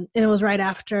 And it was right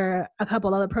after a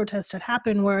couple other protests had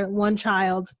happened where one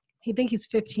child, I think he's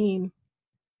 15,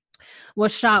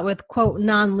 was shot with, quote,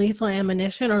 non-lethal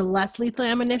ammunition or less lethal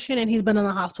ammunition. And he's been in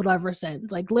the hospital ever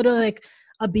since, like literally like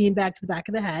a beanbag to the back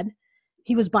of the head.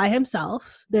 He was by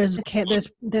himself. There's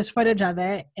footage of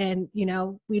it, and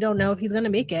we don't know if he's gonna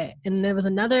make it. And there was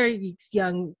another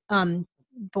young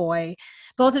boy.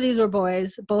 Both of these were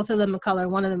boys. Both of them of color.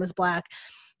 One of them is black.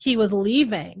 He was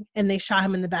leaving, and they shot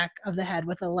him in the back of the head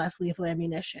with a less lethal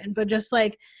ammunition. But just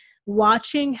like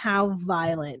watching how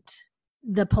violent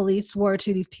the police were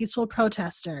to these peaceful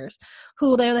protesters,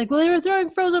 who they're like, well, they were throwing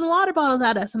frozen water bottles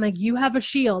at us. I'm like, you have a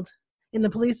shield. And the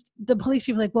police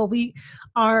chief was like, well,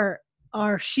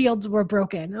 our shields were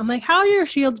broken. I'm like, how are your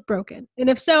shields broken?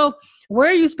 And if so, where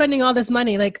are you spending all this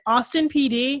money? Like Austin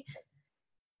PD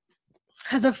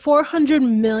has a $400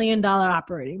 million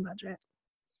operating budget.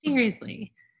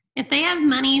 Seriously. If they have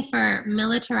money for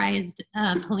militarized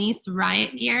police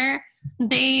riot gear,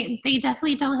 they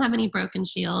definitely don't have any broken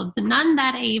shields, none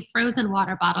that a frozen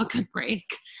water bottle could break.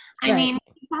 I mean,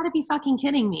 you gotta be fucking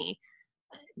kidding me.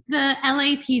 The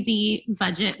LAPD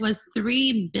budget was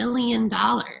 $3 billion.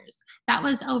 That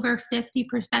was over 50%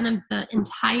 of the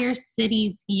entire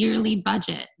city's yearly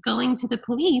budget going to the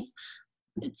police,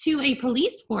 to a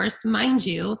police force, mind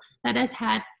you, that has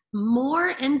had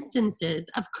more instances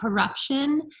of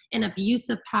corruption and abuse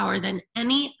of power than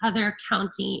any other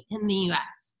county in the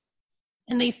US.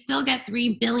 And they still get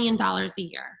 $3 billion a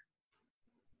year.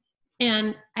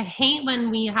 And I hate when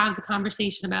we have the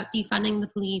conversation about defunding the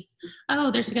police.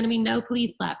 Oh, there's going to be no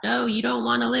police left. Oh, you don't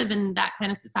want to live in that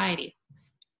kind of society.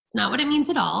 It's not what it means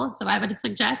at all. So I would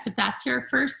suggest if that's your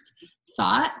first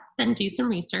thought, then do some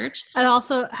research. I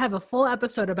also have a full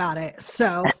episode about it.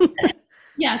 So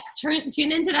yes,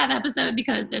 tune into that episode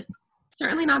because it's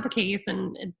certainly not the case.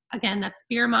 And again, that's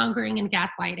fear mongering and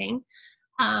gaslighting.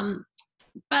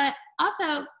 But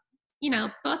also,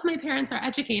 both my parents are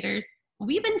educators.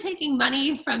 We've been taking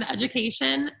money from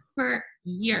education for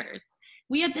years.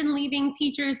 We have been leaving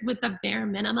teachers with the bare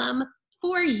minimum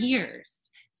for years.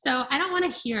 So I don't want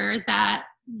to hear that,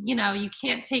 you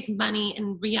can't take money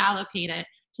and reallocate it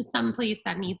to some place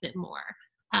that needs it more.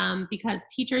 Because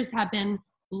teachers have been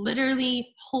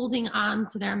literally holding on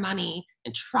to their money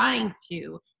and trying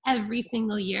to every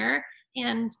single year.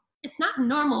 And it's not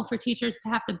normal for teachers to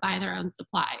have to buy their own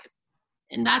supplies.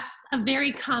 And that's a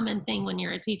very common thing when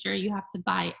you're a teacher. You have to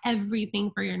buy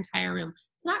everything for your entire room.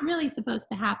 It's not really supposed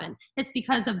to happen. It's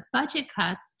because of budget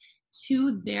cuts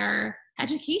to their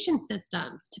education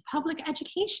systems, to public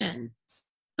education.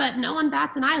 But no one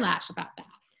bats an eyelash about that.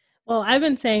 Well, I've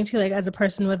been saying too, like as a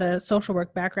person with a social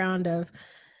work background of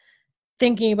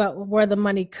thinking about where the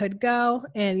money could go.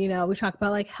 And, we talk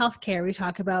about like healthcare, we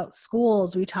talk about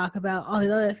schools, we talk about all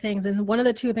these other things. And one of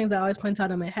the two things I always point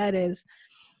out in my head is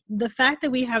the fact that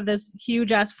we have this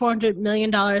huge ass $400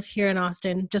 million here in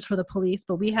Austin just for the police,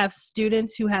 but we have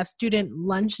students who have student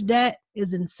lunch debt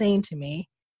is insane to me.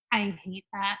 I hate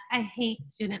that. I hate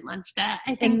student lunch debt.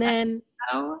 I think that's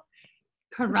so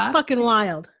corrupt. It's fucking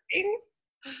wild.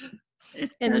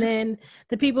 Then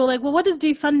the people are like, well, what does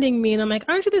defunding mean? I'm like,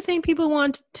 aren't you the same people who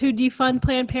want to defund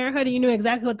Planned Parenthood? And you knew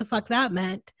exactly what the fuck that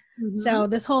meant. Mm-hmm. So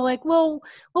this whole like, well,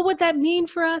 what would that mean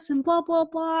for us and blah, blah,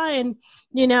 blah. And,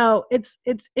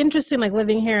 it's interesting like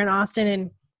living here in Austin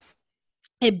and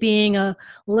it being a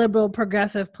liberal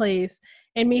progressive place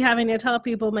and me having to tell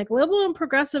people I'm like liberal and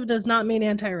progressive does not mean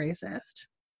anti-racist.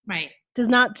 Right. Does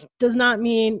not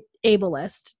mean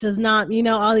ableist, does not,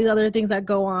 all these other things that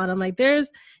go on. I'm like,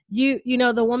 there's,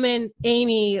 the woman,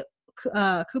 Amy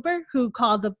Cooper, who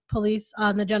called the police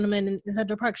on the gentleman in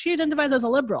Central Park, she identifies as a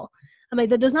liberal. I'm like,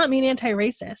 that does not mean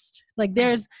anti-racist. Like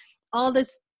there's all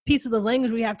this piece of the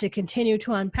language we have to continue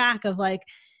to unpack of like,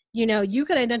 you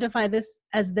could identify this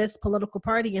as this political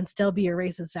party and still be a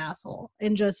racist asshole.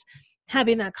 And just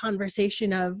having that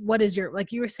conversation of what is your,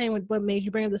 like you were saying, what made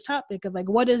you bring up this topic of like,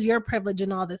 what is your privilege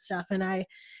and all this stuff? And I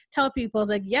tell people, it's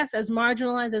like, yes, as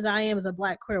marginalized as I am as a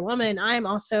Black queer woman, I am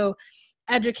also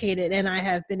educated and I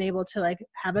have been able to like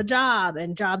have a job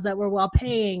and jobs that were well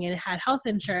paying and had health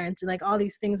insurance and like all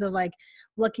these things of like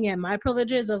looking at my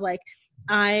privileges of like,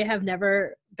 I have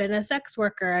never been a sex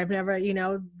worker. I've never,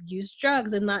 used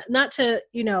drugs and not to,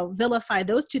 vilify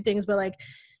those two things, but like,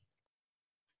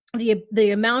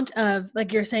 the amount of,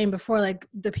 like you're saying before, like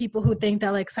the people who think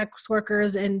that like sex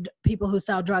workers and people who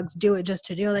sell drugs do it just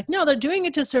to do, like, no, they're doing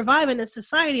it to survive in a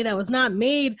society that was not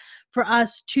made for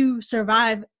us to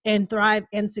survive and thrive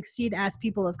and succeed as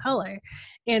people of color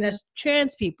and as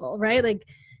trans people, right? Like,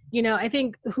 you know, I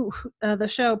think the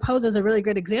show poses a really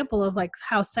good example of like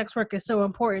how sex work is so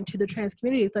important to the trans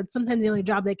community. That's sometimes the only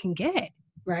job they can get,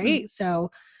 right?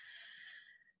 So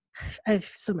I have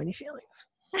so many feelings.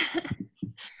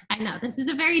 I know this is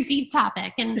a very deep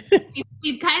topic, and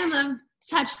we've kind of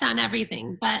touched on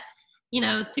everything, but, you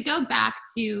know, to go back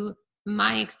to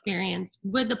my experience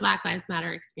with the Black Lives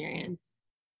Matter experience,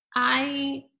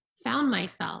 I found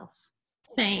myself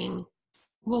saying,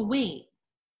 well, wait,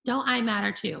 don't I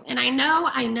matter too? And I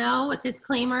know,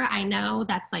 disclaimer, I know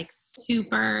that's like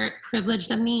super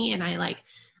privileged of me. And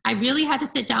I really had to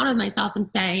sit down with myself and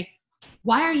say,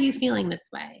 why are you feeling this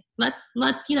way? Let's,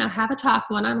 you know, have a talk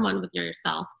one-on-one with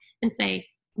yourself and say,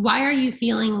 why are you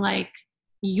feeling like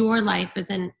your life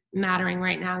isn't mattering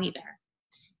right now either?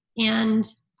 And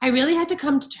I really had to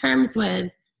come to terms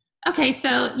with, okay,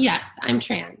 so yes, I'm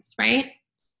trans, right?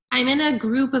 I'm in a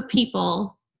group of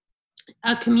people,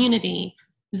 a community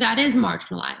that is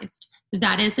marginalized,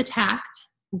 that is attacked,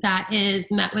 that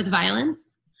is met with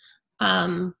violence.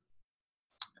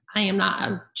 I am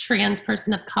not a trans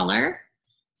person of color.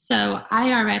 So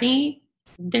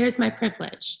there's my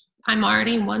privilege. I'm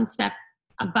already one step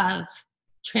above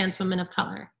trans women of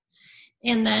color.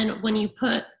 And then when you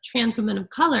put trans women of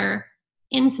color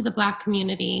into the Black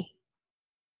community,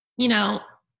 you know,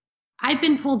 I've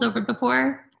been pulled over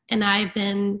before and I've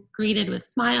been greeted with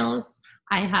smiles.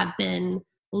 I have been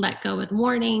let go with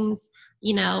warnings,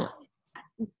 you know,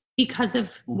 because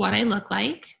of what I look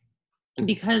like and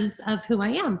because of who I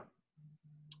am.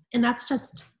 And that's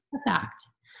just a fact.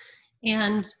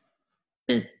 And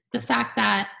the fact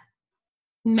that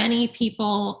many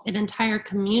people, an entire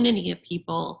community of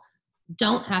people,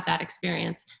 don't have that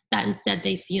experience, that instead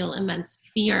they feel immense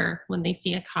fear when they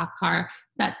see a cop car,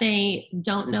 that they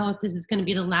don't know if this is going to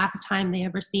be the last time they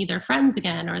ever see their friends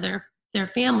again or their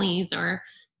families, or,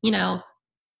 you know,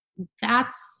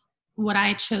 that's what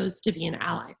I chose to be an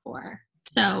ally for.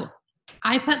 So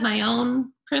I put my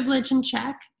own privilege in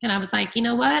check and I was like, you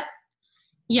know what?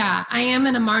 Yeah, I am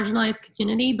in a marginalized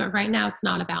community, but right now it's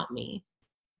not about me.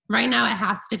 Right now it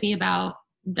has to be about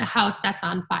the house that's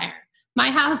on fire. My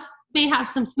house may have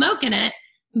some smoke in it,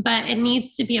 but it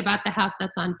needs to be about the house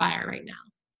that's on fire right now.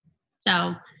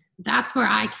 So that's where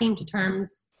I came to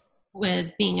terms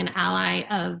with being an ally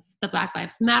of the Black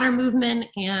Lives Matter movement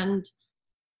and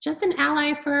just an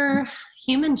ally for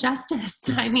human justice.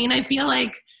 I mean, I feel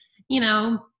like, you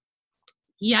know,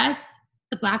 yes,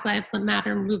 the Black Lives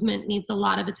Matter movement needs a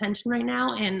lot of attention right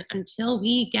now. And until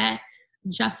we get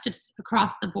justice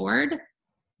across the board,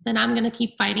 then I'm going to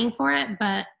keep fighting for it.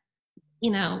 But,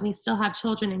 you know, we still have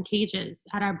children in cages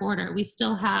at our border. We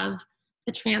still have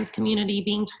the trans community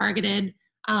being targeted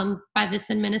by this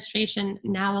administration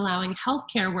now allowing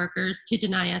healthcare workers to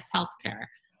deny us healthcare.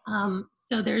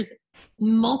 So there's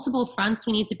multiple fronts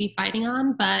we need to be fighting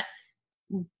on, but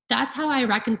that's how I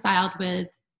reconciled with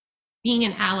being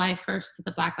an ally first to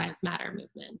the Black Lives Matter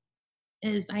movement.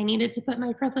 Is I needed to put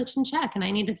my privilege in check, and I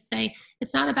needed to say,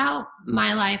 it's not about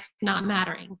my life not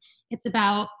mattering. It's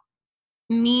about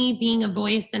me being a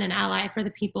voice and an ally for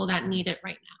the people that need it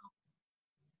right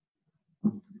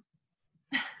now.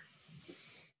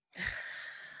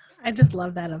 I just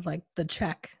love that, of like the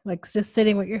check, like just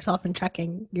sitting with yourself and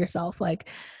checking yourself. Like,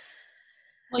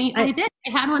 well, I did. I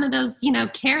had one of those, you know,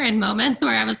 Karen moments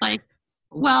where I was like,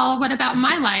 well, what about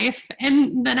my life?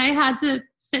 And then I had to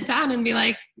sit down and be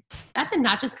like, that did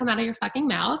not just come out of your fucking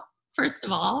mouth. First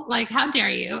of all, like, how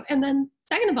dare you? And then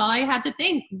second of all, I had to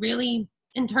think really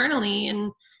internally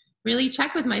and really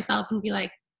check with myself and be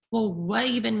like, well, what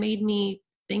even made me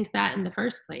think that in the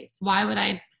first place? Why would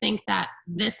I think that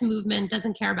this movement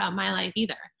doesn't care about my life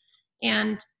either?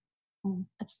 And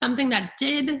something that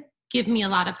did give me a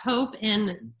lot of hope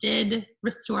and did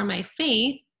restore my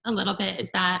faith a little bit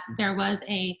is that there was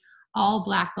a all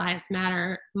Black Lives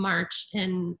Matter march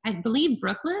in, I believe,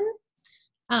 Brooklyn.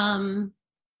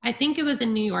 I think it was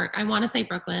in New York. I want to say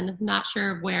Brooklyn, not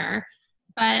sure where,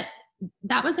 but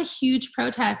that was a huge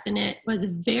protest and it was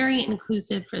very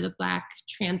inclusive for the Black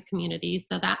trans community.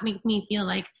 So that made me feel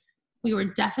like we were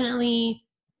definitely,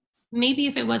 maybe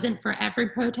if it wasn't for every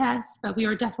protest, but we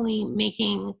were definitely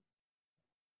making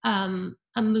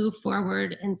a move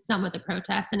forward in some of the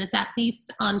protests, and it's at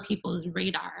least on people's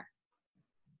radar.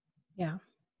 Yeah.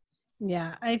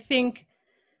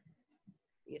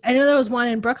 I know there was one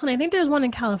in Brooklyn. I think there was one in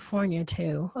California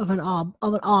too, of an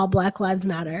all Black Lives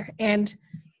Matter. And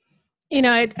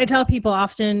I tell people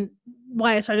often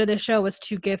why I started this show was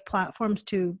to give platforms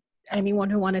to anyone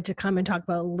who wanted to come and talk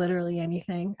about literally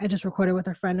anything. I just recorded with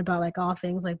a friend about like all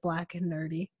things like Black and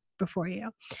nerdy before you.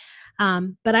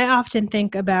 But I often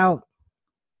think about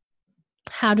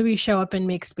how do we show up and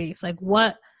make space? Like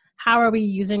how are we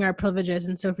using our privileges?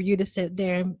 And so for you to sit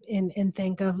there and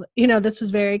think of, this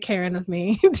was very Karen of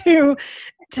me to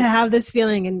have this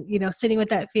feeling and, sitting with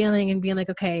that feeling and being like,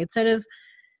 okay, instead of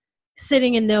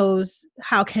sitting in those,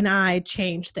 how can I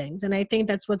change things? And I think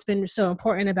that's what's been so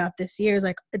important about this year is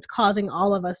like, it's causing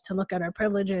all of us to look at our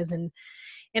privileges. And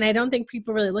I don't think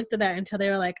people really looked at that until they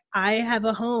were like, I have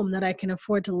a home that I can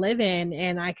afford to live in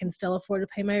and I can still afford to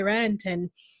pay my rent. And,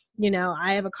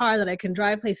 I have a car that I can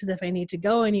drive places if I need to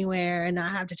go anywhere and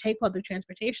not have to take public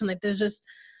transportation. Like there's just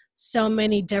so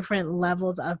many different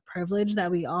levels of privilege that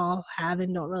we all have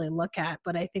and don't really look at.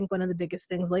 But I think one of the biggest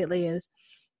things lately is,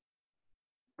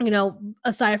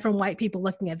 aside from white people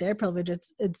looking at their privilege,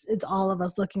 it's all of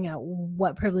us looking at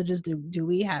what privileges do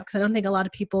we have. Because I don't think a lot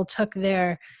of people took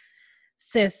their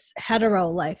cis hetero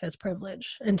life as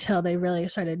privilege until they really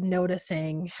started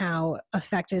noticing how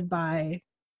affected by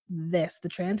the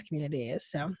trans community is.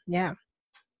 So yeah.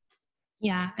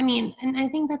 I mean, and I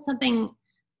think that's something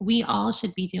we all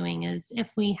should be doing is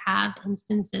if we have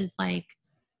instances like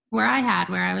where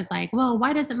I was like, well,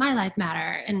 why doesn't my life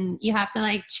matter? And you have to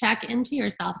like check into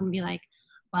yourself and be like,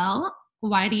 well,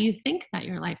 why do you think that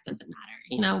your life doesn't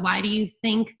matter? Why do you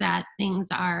think that things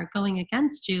are going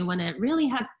against you when it really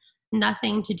has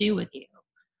nothing to do with you?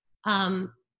 And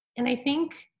I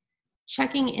think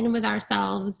checking in with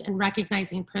ourselves and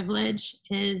recognizing privilege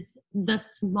is the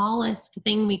smallest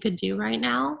thing we could do right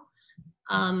now.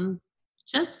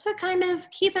 Just to kind of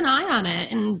keep an eye on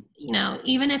it. And,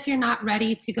 even if you're not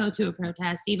ready to go to a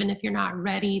protest, even if you're not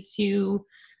ready to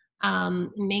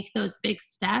make those big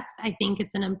steps, I think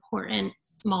it's an important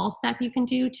small step you can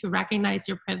do to recognize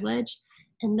your privilege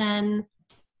and then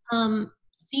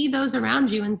see those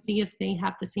around you and see if they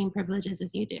have the same privileges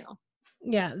as you do.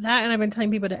 Yeah, that, and I've been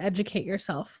telling people to educate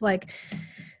yourself. Like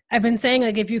I've been saying,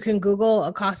 like, if you can Google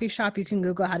a coffee shop, you can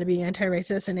Google how to be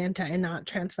anti-racist and not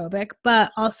transphobic.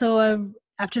 But also,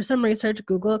 after some research,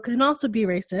 Google can also be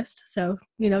racist. So,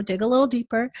 dig a little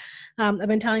deeper. I've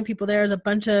been telling people there's a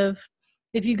bunch of,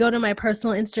 if you go to my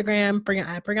personal Instagram,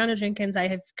 Brianna Jenkins, I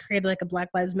have created like a Black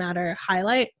Lives Matter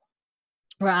highlight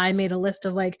where I made a list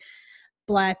of like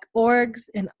Black orgs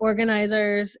and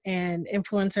organizers and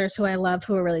influencers who I love,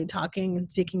 who are really talking and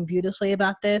speaking beautifully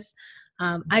about this.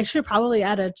 I should probably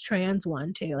add a trans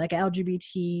one too, like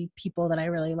LGBT people that I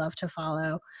really love to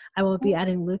follow. I will be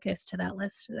adding Lucas to that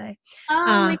list today.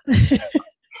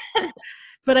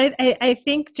 But I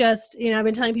think just, I've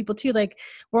been telling people too, like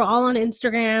we're all on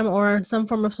Instagram or some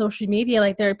form of social media.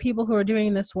 Like there are people who are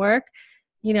doing this work,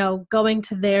 going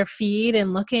to their feed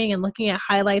and looking at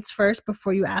highlights first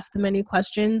before you ask them any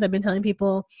questions. I've been telling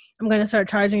people I'm going to start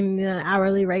charging the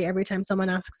hourly rate every time someone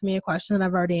asks me a question that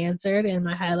I've already answered in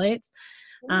my highlights.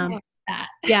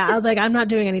 Yeah, I was like, I'm not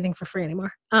doing anything for free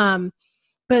anymore.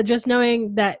 But just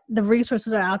knowing that the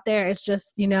resources are out there, it's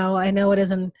just, I know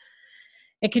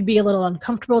it could be a little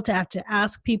uncomfortable to have to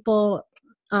ask people,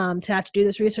 to have to do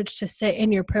this research, to sit in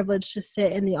your privilege, to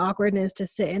sit in the awkwardness, to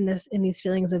sit in these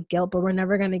feelings of guilt, but we're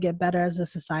never going to get better as a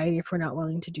society if we're not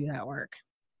willing to do that work.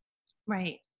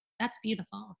 Right. That's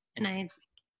beautiful. And I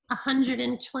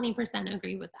 120%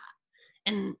 agree with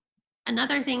that. And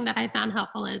another thing that I found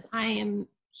helpful is I am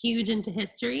huge into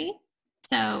history.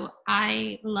 So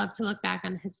I love to look back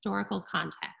on historical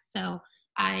context. So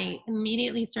I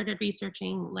immediately started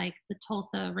researching like the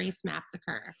Tulsa race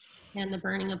massacre and the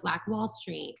burning of Black Wall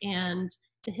Street and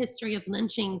the history of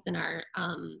lynchings in our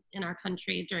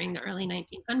country during the early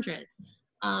 1900s.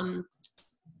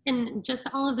 And just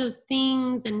all of those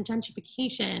things and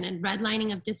gentrification and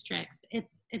redlining of districts.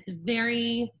 It's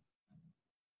very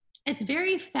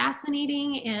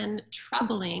fascinating and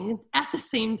troubling at the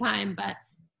same time, but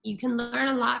you can learn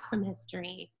a lot from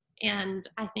history. And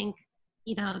I think,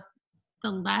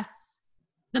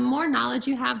 the more knowledge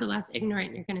you have, the less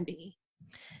ignorant you're going to be.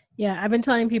 Yeah, I've been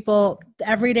telling people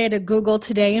every day to Google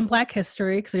Today in Black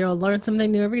History because you'll learn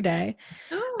something new every day.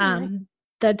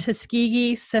 The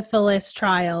Tuskegee syphilis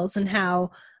trials and how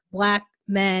Black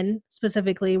men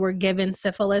specifically were given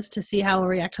syphilis to see how it would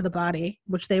react to the body,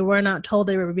 which they were not told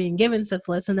they were being given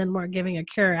syphilis and then weren't giving a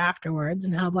cure afterwards,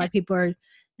 and how Black people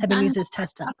have been used as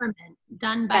test subjects.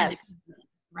 Done by the government,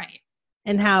 right.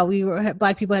 And how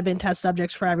Black people have been test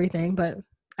subjects for everything, but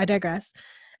I digress.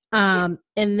 And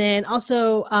then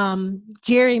also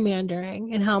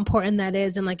gerrymandering and how important that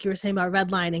is. And like you were saying about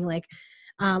redlining, like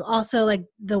Also, like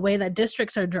the way that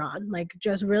districts are drawn, like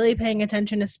just really paying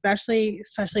attention, especially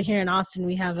here in Austin.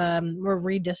 We have we're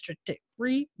redistricting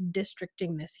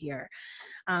this year.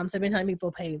 So I've been telling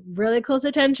people pay really close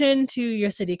attention to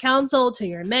your city council, to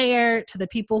your mayor, to the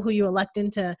people who you elect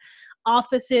into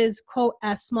offices, quote,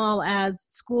 as small as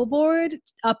school board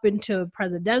up into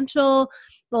presidential.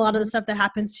 A lot of the stuff that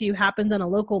happens to you happens on a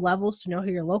local level, so know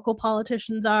who your local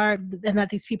politicians are and that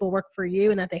these people work for you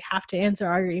and that they have to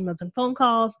answer all your emails and phone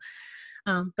calls.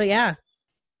 But yeah.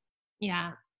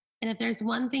 Yeah. And if there's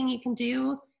one thing you can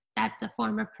do that's a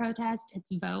form of protest,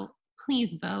 it's vote.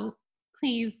 Please vote.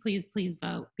 Please, please, please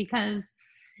vote, because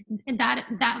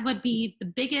that would be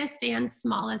the biggest and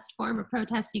smallest form of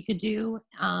protest you could do.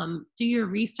 Do your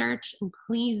research and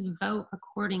please vote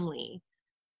accordingly.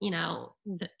 You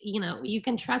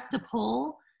can trust a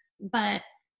poll, but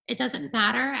it doesn't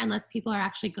matter unless people are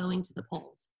actually going to the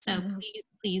polls. So please,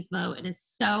 please vote. It is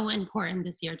so important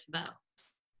this year to vote.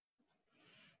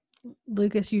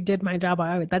 Lucas, you did my job.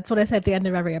 That's what I say at the end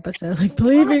of every episode. Like,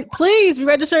 please be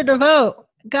registered to vote.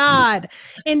 God.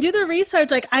 And do the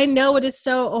research. Like, I know it is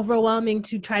so overwhelming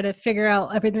to try to figure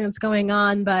out everything that's going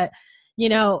on, but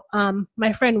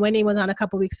my friend Winnie was on a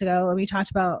couple weeks ago and we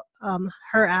talked about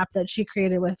her app that she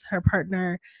created with her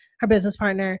business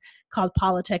partner, called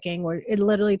Politicking, where it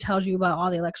literally tells you about all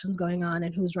the elections going on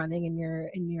and who's running in your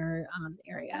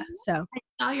area. So I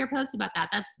saw your post about that.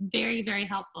 That's very, very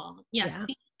helpful. Yes,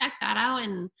 Please check that out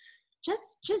and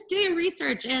just do your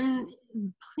research and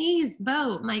please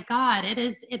vote. My God, it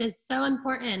is so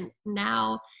important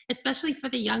now, especially for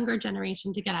the younger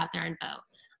generation, to get out there and vote.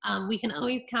 We can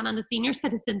always count on the senior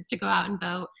citizens to go out and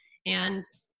vote. And,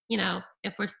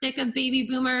 if we're sick of baby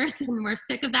boomers and we're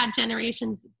sick of that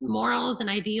generation's morals and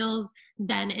ideals,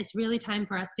 then it's really time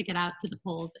for us to get out to the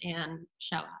polls and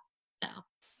show up. So.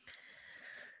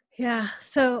 Yeah.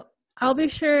 So I'll be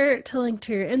sure to link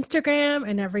to your Instagram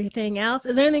and everything else.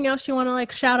 Is there anything else you want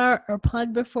to shout out or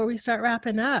plug before we start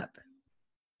wrapping up?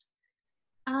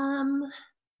 I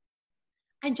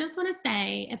just want to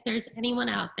say, if there's anyone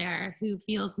out there who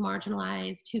feels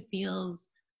marginalized, who feels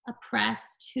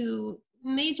oppressed, who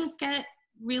may just get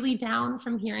really down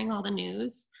from hearing all the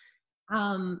news,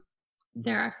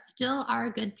 there still are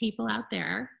good people out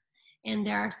there, and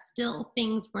there are still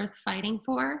things worth fighting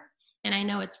for. And I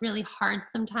know it's really hard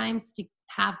sometimes to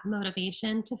have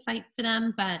motivation to fight for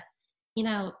them, but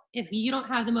if you don't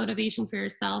have the motivation for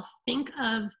yourself, think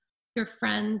of your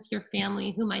friends, your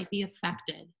family who might be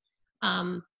affected.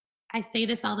 I say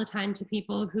this all the time to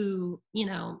people who,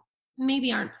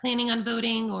 maybe aren't planning on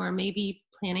voting or maybe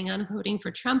planning on voting for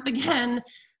Trump again.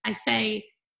 I say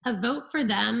a vote for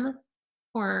them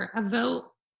or a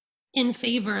vote in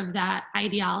favor of that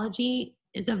ideology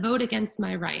is a vote against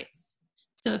my rights.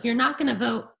 So if you're not going to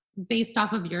vote based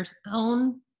off of your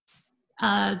own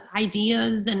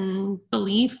ideas and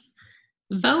beliefs,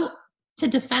 vote to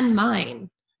defend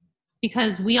mine,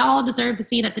 because we all deserve a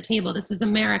seat at the table. This is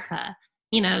America.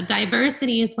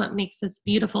 Diversity is what makes us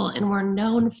beautiful, and we're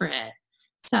known for it.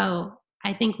 So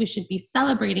I think we should be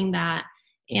celebrating that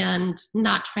and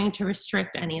not trying to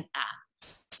restrict any of that.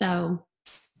 So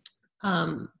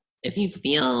if you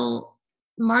feel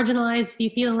marginalized, if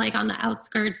you feel like on the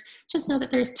outskirts, just know that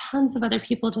there's tons of other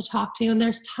people to talk to, and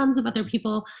there's tons of other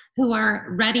people who are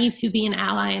ready to be an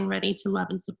ally and ready to love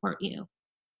and support you.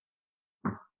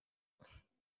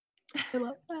 I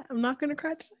love that. I'm not going to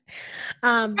cry today.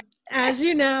 As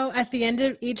you know, at the end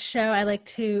of each show, I like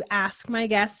to ask my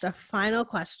guests a final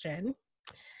question.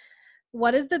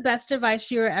 What is the best advice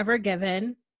you were ever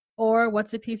given, or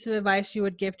what's a piece of advice you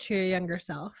would give to your younger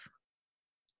self?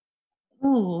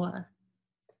 Ooh.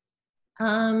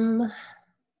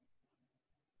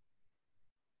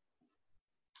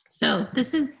 So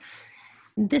this is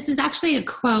actually a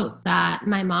quote that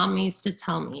my mom used to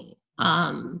tell me.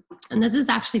 And this is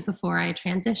actually before I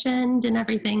transitioned and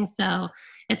everything. So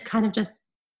it's kind of just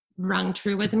rung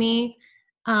true with me.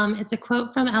 It's a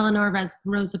quote from Eleanor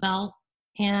Roosevelt,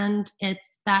 and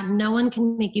it's that no one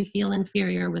can make you feel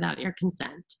inferior without your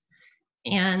consent.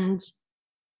 And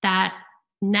that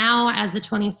now, as a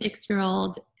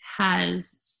 26-year-old,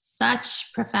 has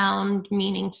such profound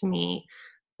meaning to me.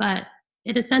 But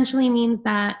it essentially means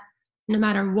that no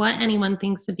matter what anyone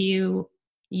thinks of you,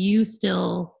 you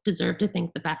still deserve to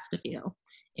think the best of you.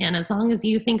 And as long as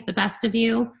you think the best of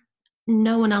you,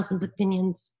 no one else's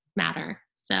opinions matter.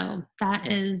 So that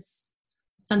is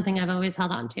something I've always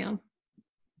held on to.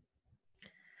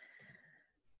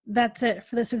 That's it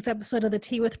for this week's episode of The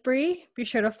Tea with Bree. Be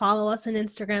sure to follow us on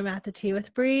Instagram at The Tea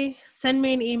with Bree. Send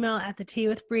me an email at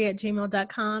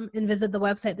theteawithbree@gmail.com and visit the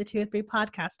website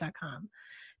theteawithbreepodcast.com.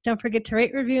 Don't forget to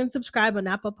rate, review, and subscribe on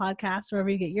Apple Podcasts, wherever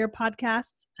you get your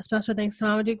podcasts. A special thanks to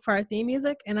Mama Duke for our theme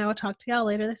music, and I will talk to y'all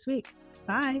later this week.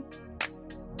 Bye.